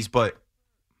Yankees, but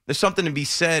there's something to be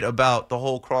said about the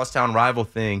whole crosstown rival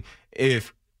thing.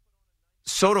 If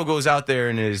Soto goes out there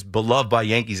and is beloved by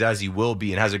Yankees, as he will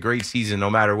be, and has a great season no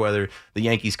matter whether the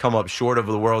Yankees come up short of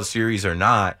the World Series or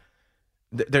not,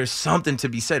 there's something to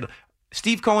be said.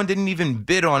 Steve Cohen didn't even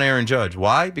bid on Aaron Judge.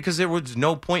 Why? Because there was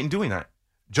no point in doing that.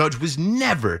 Judge was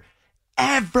never,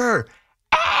 ever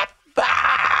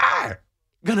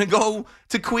going to go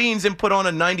to Queens and put on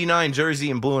a 99 jersey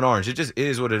in blue and orange. It just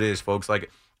is what it is, folks.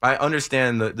 I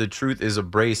understand the truth is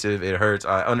abrasive. It hurts.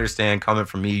 I understand coming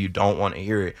from me, you don't want to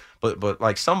hear it.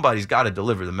 But somebody's got to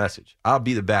deliver the message. I'll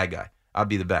be the bad guy. I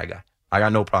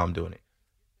got no problem doing it.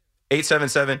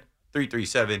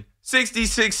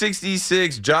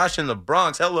 877-337-6666. Josh in the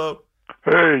Bronx. Hello.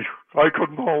 Hey, I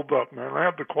couldn't hold up, man. I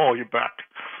had to call you back.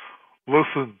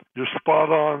 Listen, you're spot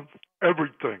on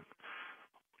everything.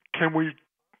 Can we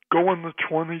go into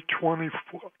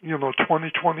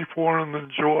 2024 and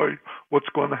enjoy what's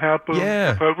going to happen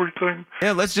with everything?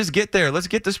 Yeah, let's just get there. Let's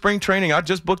get to spring training. I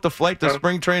just booked a flight to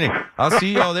spring training. I'll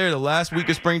see y'all there the last week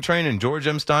of spring training, George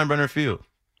M. Steinbrenner Field.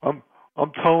 I'm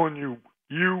telling you,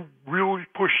 you really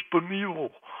pushed the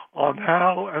needle on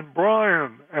Hal and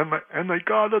Brian, and they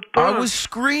got it done. I was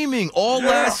screaming all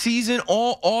last season,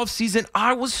 all off season.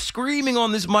 I was screaming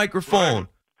on this microphone.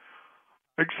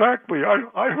 Right. Exactly.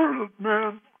 I heard it,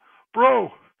 man.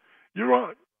 Bro, you're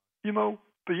on, the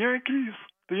Yankees,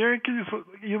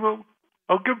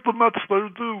 I'll give the Mets their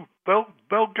due.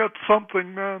 They'll get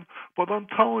something, man. But I'm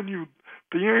telling you,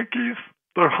 the Yankees,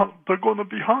 they're going to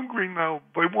be hungry now.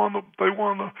 They want to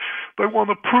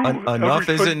prove enough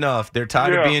everything. is enough. They're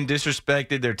tired of being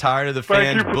disrespected. They're tired of the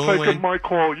fans booing. Thank you for taking my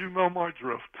call. You know my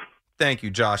drift. Thank you,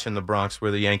 Josh in the Bronx,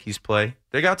 where the Yankees play.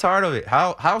 They got tired of it.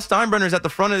 Hal Steinbrenner's at the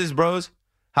front of this, bros.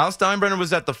 Hal Steinbrenner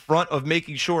was at the front of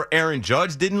making sure Aaron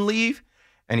Judge didn't leave,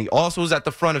 and he also was at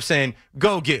the front of saying,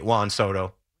 go get Juan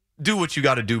Soto. Do what you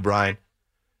got to do, Brian.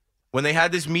 When they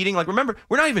had this meeting, remember,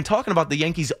 we're not even talking about the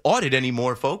Yankees audit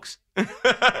anymore, folks.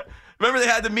 Remember they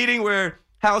had the meeting where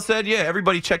Hal said,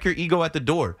 everybody check your ego at the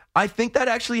door. I think that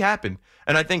actually happened.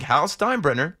 And I think Hal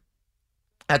Steinbrenner,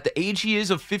 at the age he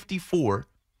is of 54,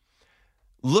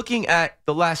 looking at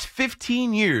the last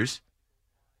 15 years,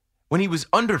 when he was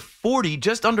under 40,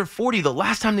 just under 40, the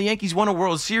last time the Yankees won a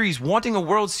World Series, wanting a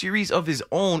World Series of his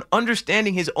own,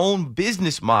 understanding his own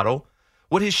business model,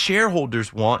 what his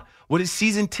shareholders want, what his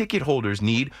season ticket holders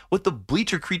need, what the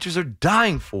bleacher creatures are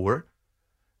dying for,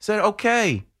 said,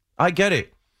 okay, I get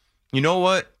it. You know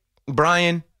what,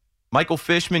 Brian? Michael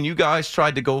Fishman, you guys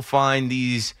tried to go find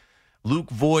these Luke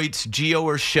Voigts, Gio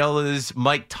Urshela's,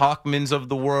 Mike Talkmans of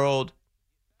the world,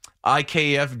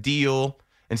 IKF Deal,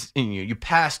 and you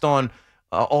passed on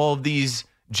all of these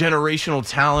generational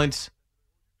talents.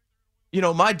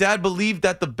 My dad believed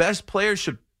that the best players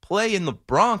should play in the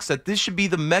Bronx, that this should be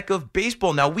the mecca of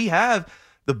baseball. Now, we have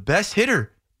the best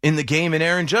hitter in the game in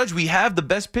Aaron Judge. We have the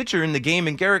best pitcher in the game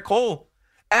in Garrett Cole.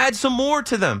 Add some more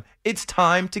to them. It's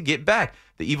time to get back.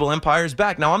 The evil empire is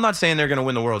back. Now, I'm not saying they're going to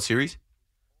win the World Series.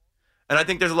 And I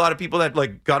think there's a lot of people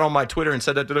that got on my Twitter and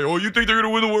said that today. Oh, you think they're going to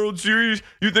win the World Series?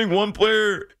 You think one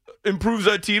player improves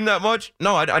that team that much?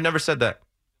 No, I never said that.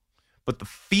 But the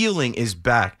feeling is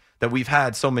back that we've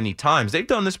had so many times. They've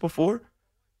done this before.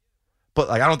 But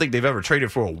I don't think they've ever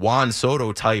traded for a Juan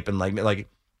Soto type. And like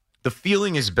the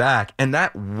feeling is back. And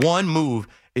that one move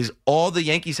is all the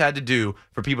Yankees had to do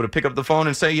for people to pick up the phone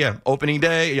and say, yeah, opening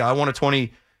day, yeah, I want a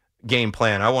 20-game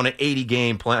plan. I want an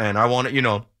 80-game plan. I want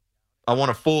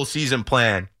a full season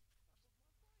plan.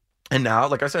 And now,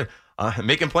 like I said,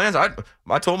 making plans.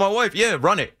 I told my wife, yeah,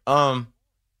 run it. I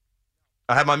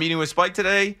had my meeting with Spike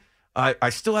today. I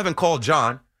still haven't called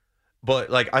John,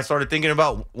 but I started thinking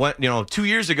about when 2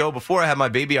 years ago before I had my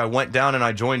baby, I went down and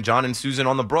I joined John and Susan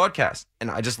on the broadcast,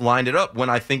 and I just lined it up when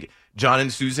I think John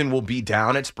and Susan will be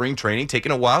down at spring training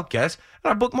taking a wild guess,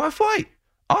 and I booked my flight.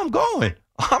 I'm going.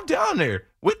 I'm down there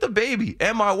with the baby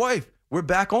and my wife. We're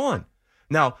back on.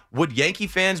 Now, would Yankee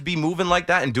fans be moving like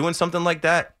that and doing something like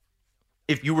that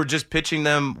if you were just pitching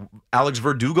them Alex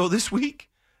Verdugo this week?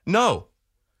 No.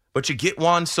 But you get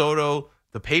Juan Soto,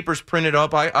 the paper's printed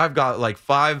up. I've got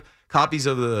 5 copies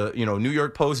of the New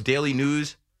York Post Daily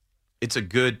News. It's a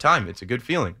good time. It's a good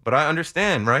feeling. But I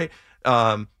understand, right?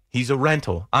 He's a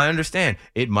rental. I understand.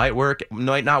 It might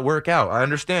not work out. I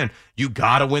understand. You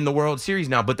got to win the World Series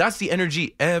now. But that's the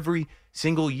energy every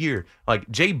single year.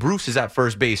 Jay Bruce is at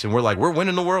first base, and we're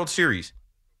winning the World Series.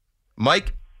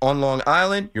 Mike on Long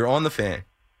Island, you're on the Fan.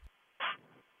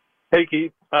 Hey,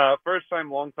 Keith. First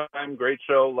time, long time, great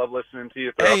show. Love listening to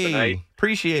you throughout the night.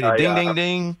 Appreciate it. Ding, ding,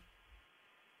 ding.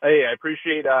 Hey, I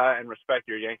appreciate and respect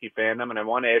your Yankee fandom, and I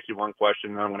want to ask you one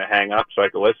question, and then I'm going to hang up so I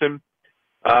can listen.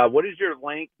 What is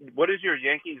your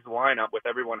Yankees lineup with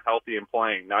everyone healthy and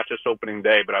playing? Not just opening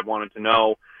day, but I wanted to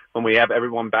know when we have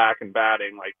everyone back and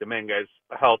batting, like Dominguez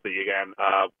healthy again.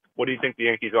 What do you think the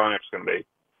Yankees lineup's going to be?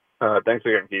 Thanks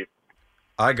again, Keith.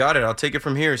 I got it. I'll take it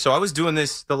from here. So I was doing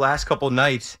this the last couple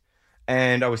nights,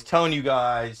 and I was telling you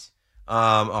guys.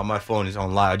 My phone is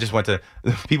on live. I just went to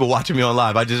people watching me on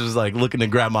live. I just was looking to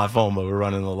grab my phone, but we're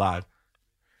running the live.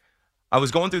 I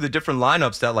was going through the different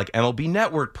lineups that MLB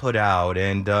Network put out,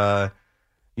 and the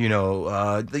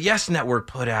Yes Network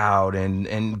put out,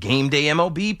 and Game Day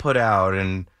MLB put out,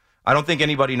 and I don't think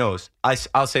anybody knows.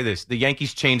 I'll say this: the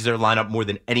Yankees changed their lineup more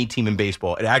than any team in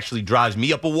baseball. It actually drives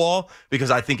me up a wall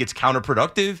because I think it's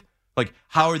counterproductive.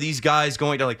 How are these guys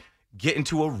going to get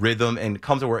into a rhythm and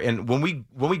come to work? And when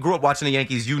we grew up watching the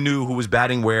Yankees, you knew who was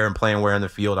batting where and playing where in the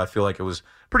field. I feel like it was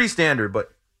pretty standard.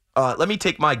 But let me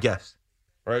take my guess.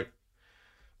 Right,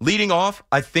 leading off,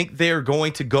 I think they're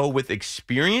going to go with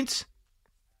experience.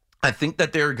 I think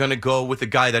that they're going to go with a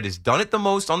guy that has done it the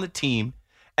most on the team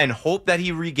and hope that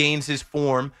he regains his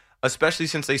form, especially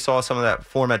since they saw some of that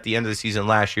form at the end of the season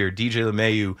last year. DJ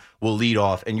LeMahieu will lead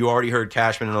off, and you already heard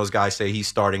Cashman and those guys say he's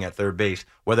starting at third base.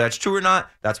 Whether that's true or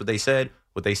not, that's what they said.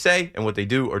 What they say and what they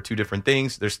do are two different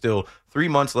things. There's still 3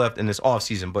 months left in this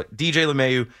offseason, but DJ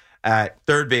LeMahieu at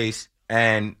third base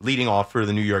and leading off for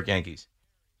the New York Yankees.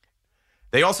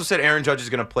 They also said Aaron Judge is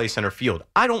going to play center field.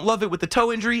 I don't love it with the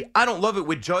toe injury. I don't love it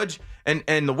with Judge and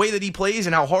the way that he plays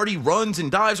and how hard he runs and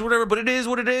dives or whatever, but it is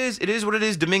what it is. It is what it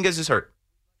is. Dominguez is hurt.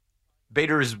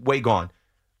 Bader is way gone.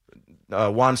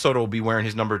 Juan Soto will be wearing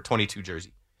his number 22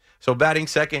 jersey. So batting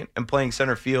second and playing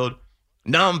center field,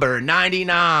 number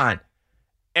 99,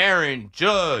 Aaron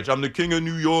Judge. I'm the king of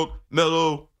New York,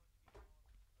 Mellow.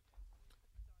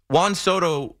 Juan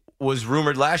Soto was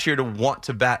rumored last year to want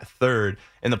to bat third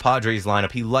in the Padres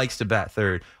lineup. He likes to bat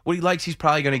third. What he likes, he's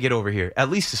probably going to get over here, at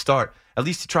least to start, at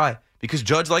least to try. Because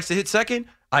Judge likes to hit second.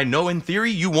 I know in theory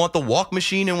you want the walk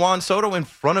machine in Juan Soto in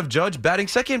front of Judge batting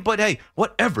second, but hey,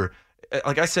 whatever.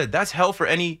 Like I said, that's hell for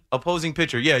any opposing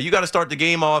pitcher. Yeah, you got to start the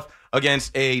game off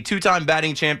against a 2-time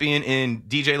batting champion in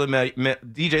DJ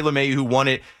LeMahieu, who won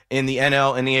it in the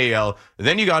NL and the AL.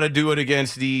 Then you got to do it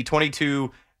against the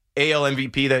 22 AL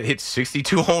MVP that hit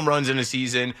 62 home runs in a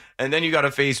season. And then you got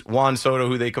to face Juan Soto,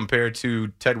 who they compare to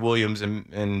Ted Williams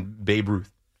and Babe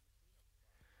Ruth.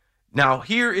 Now,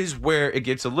 here is where it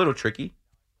gets a little tricky.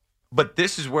 But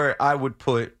this is where I would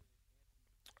put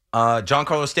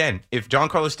Giancarlo Stanton. If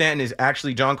Giancarlo Stanton is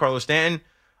actually Giancarlo Stanton,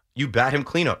 you bat him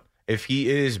cleanup. If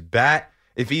he's back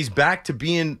to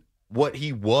being what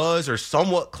he was or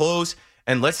somewhat close,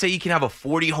 and let's say he can have a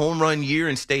 40 home run year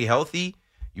and stay healthy,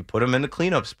 you put him in the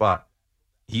cleanup spot.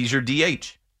 He's your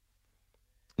DH.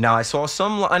 Now, I saw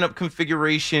some lineup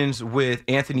configurations with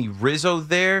Anthony Rizzo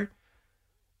there,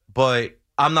 but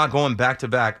I'm not going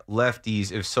back-to-back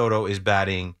lefties if Soto is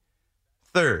batting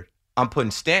third. I'm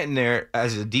putting Stanton there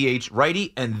as a DH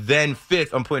righty, and then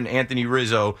fifth, I'm putting Anthony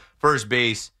Rizzo, first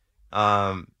base,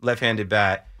 left-handed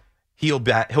bat. He'll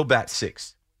bat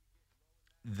sixth.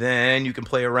 Then you can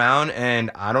play around,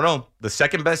 and I don't know, the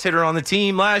second best hitter on the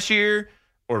team last year,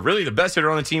 or really the best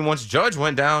hitter on the team once Judge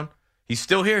went down, he's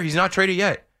still here. He's not traded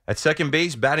yet. At second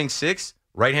base, batting sixth,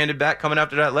 right-handed bat coming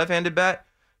after that left-handed bat,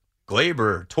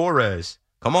 Gleyber, Torres.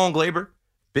 Come on, Gleyber.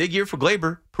 Big year for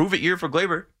Gleyber. Prove it year for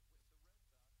Gleyber.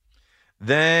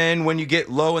 Then when you get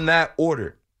low in that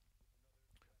order,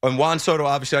 and Juan Soto,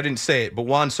 obviously I didn't say it, but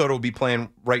Juan Soto will be playing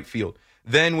right field.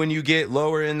 Then when you get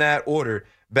lower in that order,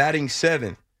 batting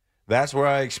seventh, that's where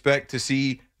I expect to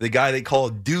see the guy they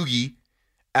call Doogie,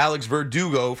 Alex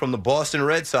Verdugo from the Boston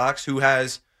Red Sox, who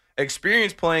has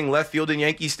experience playing left field in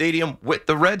Yankee Stadium with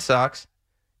the Red Sox.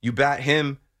 You bat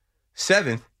him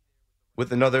seventh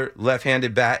with another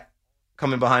left-handed bat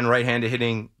coming behind right-handed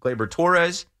hitting Gleyber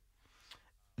Torres.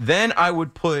 Then I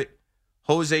would put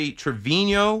Jose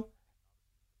Trevino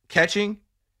catching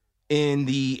in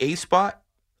the eighth spot,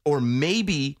 or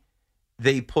maybe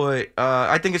they put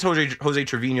I think it's Jose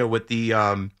Trevino with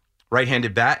the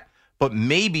right-handed bat, but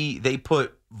maybe they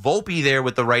put Volpe there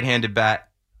with the right-handed bat,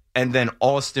 and then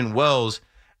Austin Wells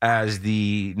as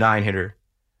the 9-hitter.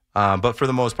 But for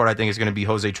the most part, I think it's going to be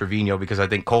Jose Trevino because I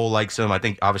think Cole likes him. I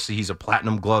think obviously he's a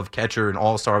platinum glove catcher and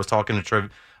all-star. I was talking to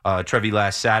Trevi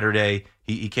last Saturday.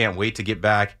 He can't wait to get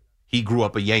back. He grew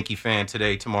up a Yankee fan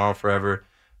today, tomorrow, forever.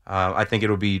 I think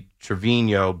it'll be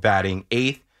Trevino batting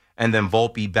eighth and then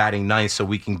Volpe batting ninth so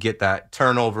we can get that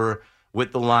turnover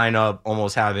with the lineup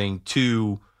almost having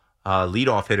two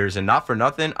leadoff hitters. And not for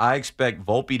nothing, I expect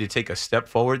Volpe to take a step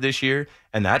forward this year,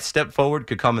 and that step forward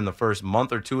could come in the first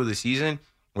month or two of the season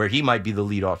where he might be the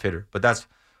leadoff hitter. But that's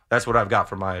what I've got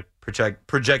for my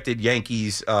projected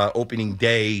Yankees opening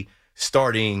day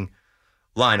starting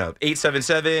lineup.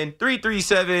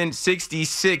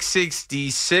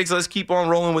 877-337-6666. Let's keep on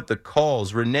rolling with the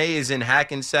calls. Renee is in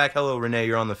Hackensack. Hello, Renee.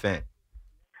 You're on the fan.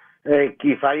 Hey,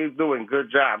 Keith. How you doing? Good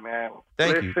job, man.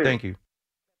 Thank you.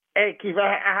 Hey, Keith,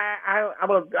 I'm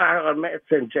a Mets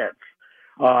and Jets.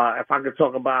 If I could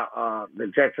talk about the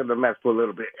Jets and the Mets for a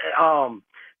little bit.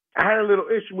 I had a little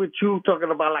issue with you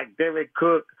talking about, like, David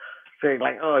Cook saying,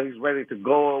 like, oh, he's ready to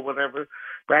go or whatever.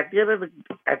 But at the end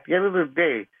of the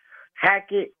day,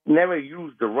 Hackett never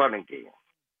used the running game.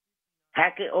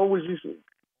 Hackett always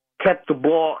kept the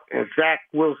ball in Zach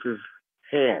Wilson's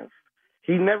hands.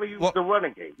 He never used the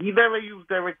running game. He never used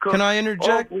Derek Cook. Can I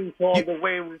interject? The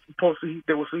way we were supposed to.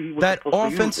 That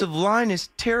offensive line is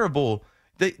terrible.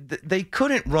 They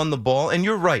couldn't run the ball, and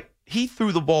you're right. He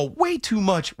threw the ball way too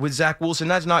much with Zach Wilson.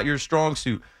 That's not your strong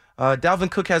suit.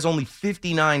 Dalvin Cook has only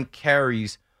 59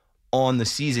 carries on the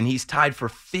season. He's tied for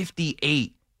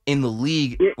 58 in the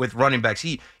league with running backs.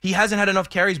 He hasn't had enough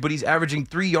carries, but he's averaging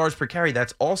 3 yards per carry.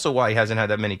 That's also why he hasn't had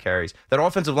that many carries. That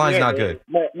offensive line is not good.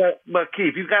 But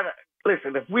Keith, you gotta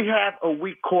listen. If we have a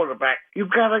weak quarterback, you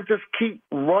gotta just keep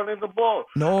running the ball.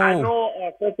 No, I know our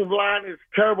offensive line is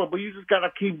terrible, but you just gotta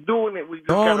keep doing it.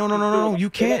 No. You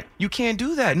can't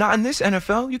do that. Not in this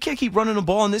NFL. You can't keep running the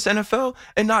ball in this NFL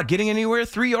and not getting anywhere.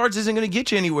 3 yards isn't going to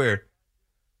get you anywhere.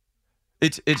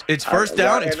 It's first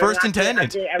down. It's first and 10.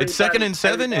 It's second and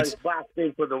 7. It's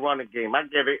boxing for the running game. I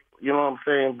get it. You know what I'm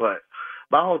saying? But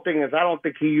my whole thing is I don't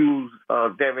think he used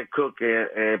David Cook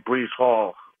and Breece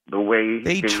Hall the way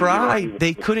they tried.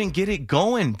 They couldn't get it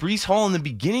going. Breece Hall in the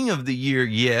beginning of the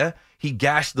year, he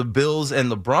gashed the Bills and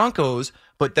the Broncos,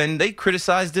 but then they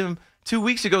criticized him 2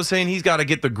 weeks ago saying he's got to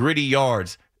get the gritty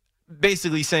yards.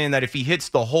 Basically saying that if he hits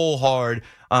the hole hard,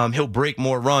 he'll break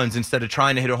more runs instead of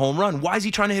trying to hit a home run. Why is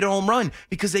he trying to hit a home run?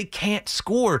 Because they can't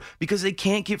score, because they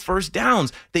can't get first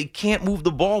downs. They can't move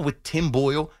the ball with Tim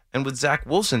Boyle and with Zach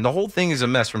Wilson. The whole thing is a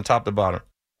mess from top to bottom.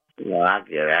 Yeah, I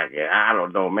get it. I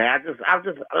don't know, man. I just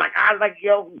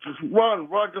just run,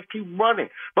 just keep running.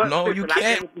 But no, listen, you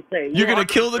can't. You're gonna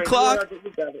kill the clock.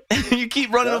 You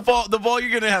keep running the ball.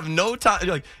 You're gonna have no time.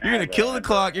 You're gonna kill the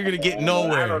clock. You're gonna get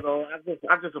nowhere. I don't know.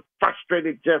 I'm just a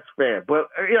frustrated Jets fan. But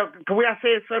can we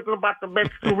say something about the Mets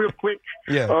too, real quick?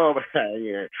 Yeah.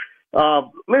 Yeah.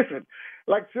 Listen.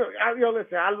 Like,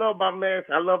 listen, I love my Mets.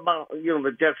 I love my,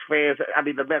 the Jets fans. I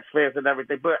mean, the Mets fans and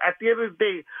everything. But at the end of the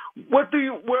day,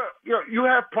 you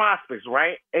have prospects,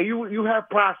 right? And you have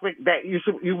prospects that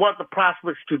you want the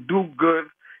prospects to do good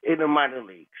in the minor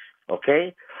leagues,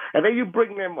 okay? And then you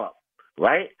bring them up,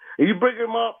 right? And you bring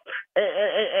them up,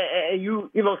 and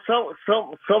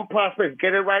some prospects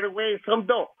get it right away, some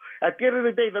don't. At the end of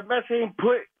the day, the Mets ain't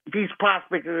put these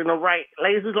prospects in the right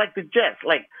places like the Jets.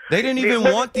 Like they didn't even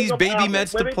want these baby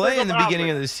Mets to play in the beginning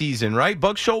of the season, right?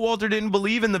 Buck Showalter didn't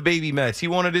believe in the baby Mets. He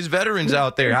wanted his veterans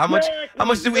out there. How much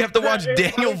do we have to watch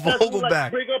Daniel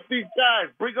Vogelback? Bring up these guys.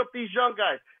 Bring up these young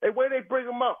guys. And when they bring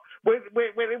them up, when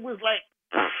it was like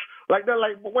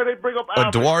when they bring up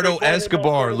Eduardo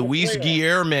Escobar, Luis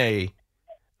Guillerme,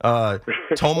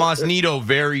 Tomas Nido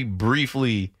very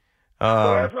briefly.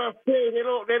 That's what I'm saying.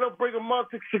 They don't bring them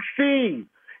up to succeed.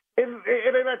 And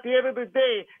then at the end of the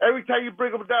day, every time you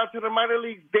bring them down to the minor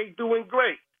leagues, they doing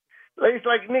great. It's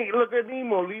like, look at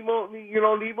Nemo. Nemo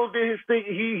did his thing.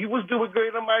 He was doing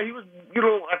great. He was,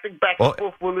 I think back and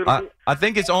forth for a little bit. I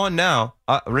think it's on now.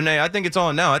 Renee, I think it's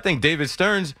on now. I think David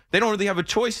Stearns, they don't really have a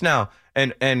choice now.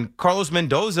 And Carlos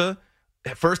Mendoza,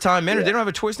 first-time manager, they don't have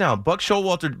a choice now. Buck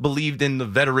Showalter believed in the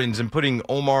veterans and putting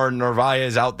Omar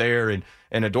Narvaez out there and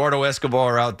Eduardo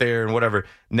Escobar out there and whatever.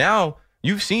 Now,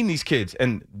 you've seen these kids,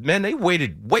 and, man, they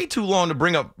waited way too long to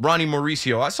bring up Ronnie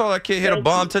Mauricio. I saw that kid hit a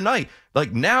bomb tonight.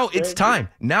 Like, now it's time.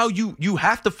 Now you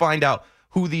have to find out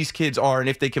who these kids are and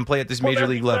if they can play at this major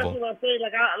league level. That's what I'm saying.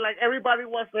 Like everybody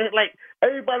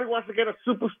wants to get a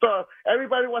superstar.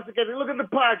 Everybody wants to get it. Look at the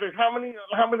Padres. How many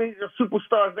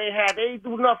superstars they had? They ain't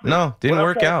do nothing. No, didn't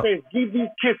work out. Give these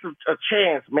kids a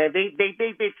chance, man. They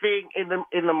thing in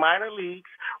the minor leagues,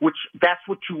 which that's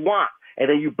what you want, and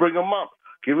then you bring them up,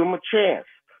 give them a chance.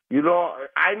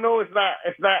 I know it's not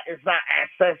as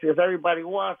sexy as everybody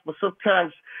wants, but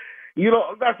sometimes,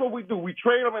 that's what we do. We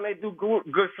trade them and they do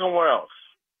good somewhere else.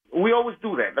 We always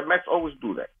do that. The Mets always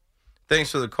do that.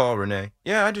 Thanks for the call, Renee.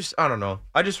 Yeah, I don't know.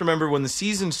 I just remember when the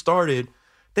season started,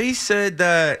 they said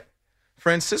that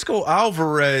Francisco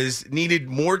Alvarez needed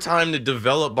more time to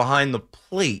develop behind the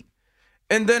plate.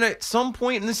 And then at some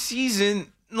point in the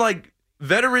season, like,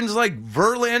 veterans like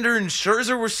Verlander and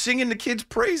Scherzer were singing the kid's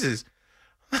praises.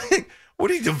 What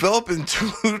did he develop in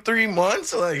 2-3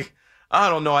 months? Like, I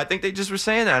don't know. I think they just were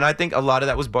saying that. And I think a lot of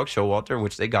that was Buck Showalter,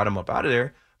 which they got him up out of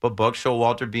there. But Buck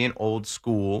Showalter being old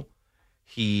school,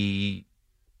 he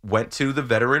went to the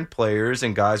veteran players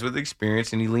and guys with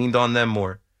experience, and he leaned on them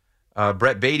more.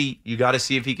 Brett Beatty, you got to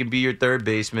see if he can be your third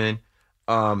baseman.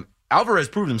 Alvarez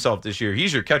proved himself this year.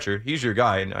 He's your catcher. He's your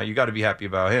guy, and you got to be happy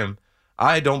about him.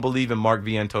 I don't believe in Mark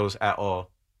Vientos at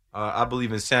all. I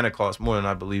believe in Santa Claus more than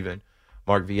I believe in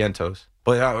Mark Vientos.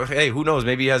 But, hey, who knows?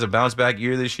 Maybe he has a bounce-back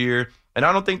year this year. And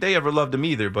I don't think they ever loved him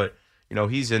either, but,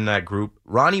 he's in that group.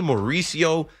 Ronnie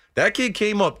Mauricio, that kid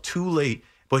came up too late,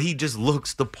 but he just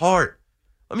looks the part.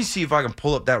 Let me see if I can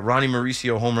pull up that Ronnie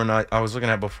Mauricio home run I was looking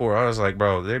at before. I was like,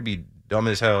 bro, they'd be dumb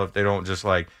as hell if they don't just,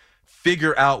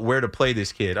 figure out where to play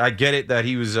this kid. I get it that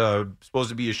he was supposed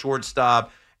to be a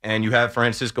shortstop, and you have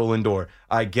Francisco Lindor.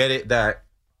 I get it that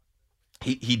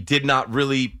he did not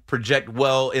really project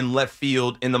well in left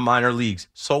field in the minor leagues.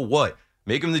 So what?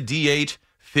 Make him the DH,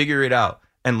 figure it out.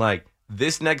 And,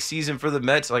 this next season for the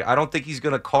Mets, I don't think he's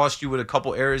going to cost you with a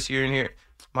couple errors here and here.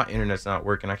 My internet's not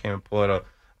working. I can't pull it up.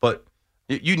 But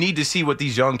you need to see what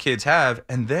these young kids have,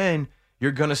 and then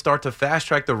you're going to start to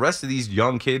fast-track the rest of these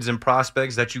young kids and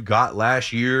prospects that you got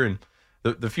last year, and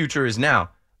the future is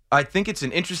now. I think it's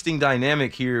an interesting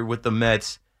dynamic here with the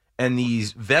Mets and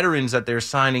these veterans that they're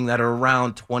signing that are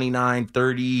around 29,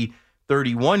 30,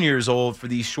 31 years old for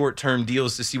these short-term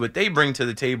deals to see what they bring to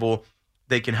the table.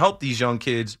 They can help these young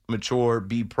kids mature,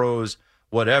 be pros,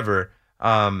 whatever.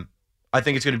 I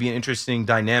think it's going to be an interesting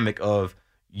dynamic of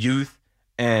youth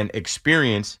and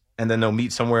experience, and then they'll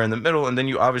meet somewhere in the middle. And then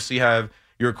you obviously have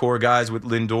your core guys with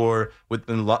Lindor, with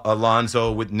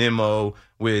Alonso, with Nimmo,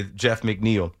 with Jeff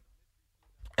McNeil.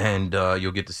 And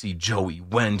you'll get to see Joey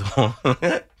Wendell.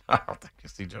 I don't think you'll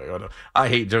see Joey Wendell. I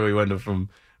hate Joey Wendell from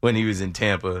when he was in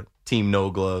Tampa, Team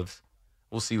No Gloves.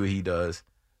 We'll see what he does.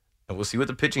 And we'll see what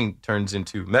the pitching turns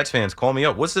into. Mets fans, call me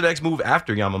up. What's the next move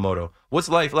after Yamamoto? What's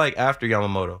life like after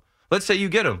Yamamoto? Let's say you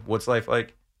get him. What's life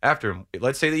like after him?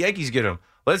 Let's say the Yankees get him.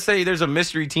 Let's say there's a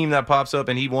mystery team that pops up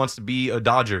and he wants to be a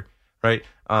Dodger, right?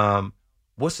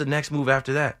 What's the next move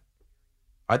after that?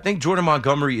 I think Jordan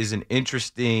Montgomery is an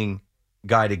interesting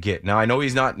guy to get. Now, I know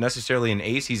he's not necessarily an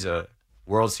ace. He's a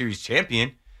World Series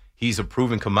champion. He's a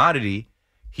proven commodity.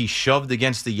 He shoved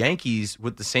against the Yankees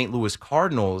with the St. Louis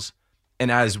Cardinals. And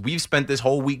as we've spent this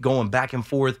whole week going back and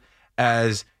forth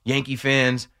as Yankee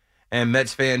fans and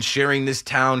Mets fans sharing this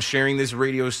town, sharing this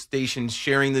radio station,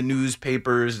 sharing the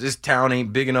newspapers. This town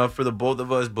ain't big enough for the both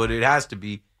of us, but it has to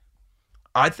be.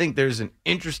 I think there's an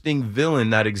interesting villain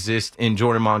that exists in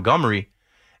Jordan Montgomery,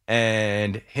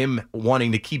 and him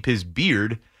wanting to keep his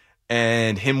beard,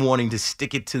 and him wanting to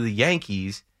stick it to the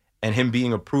Yankees, and him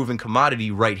being a proven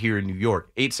commodity right here in New York.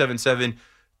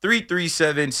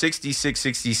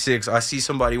 877-337-6666. I see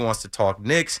somebody wants to talk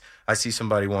Knicks. I see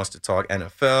somebody wants to talk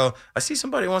NFL. I see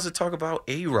somebody wants to talk about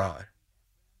A-Rod.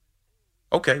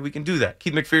 Okay, we can do that.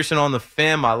 Keith McPherson on the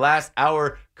Fan. My last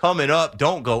hour coming up.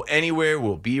 Don't go anywhere.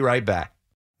 We'll be right back.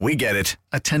 We get it.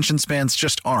 Attention spans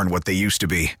just aren't what they used to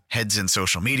be. Heads in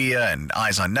social media and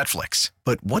eyes on Netflix.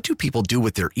 But what do people do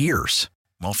with their ears?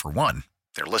 Well, for one,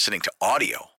 they're listening to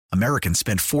audio. Americans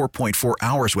spend 4.4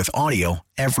 hours with audio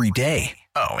every day.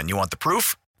 Oh, and you want the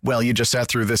proof? Well, you just sat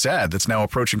through this ad that's now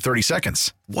approaching 30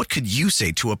 seconds. What could you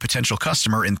say to a potential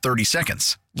customer in 30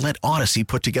 seconds? Let Odyssey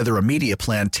put together a media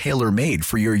plan tailor-made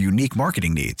for your unique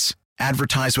marketing needs.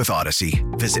 Advertise with Odyssey.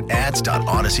 Visit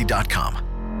ads.odyssey.com.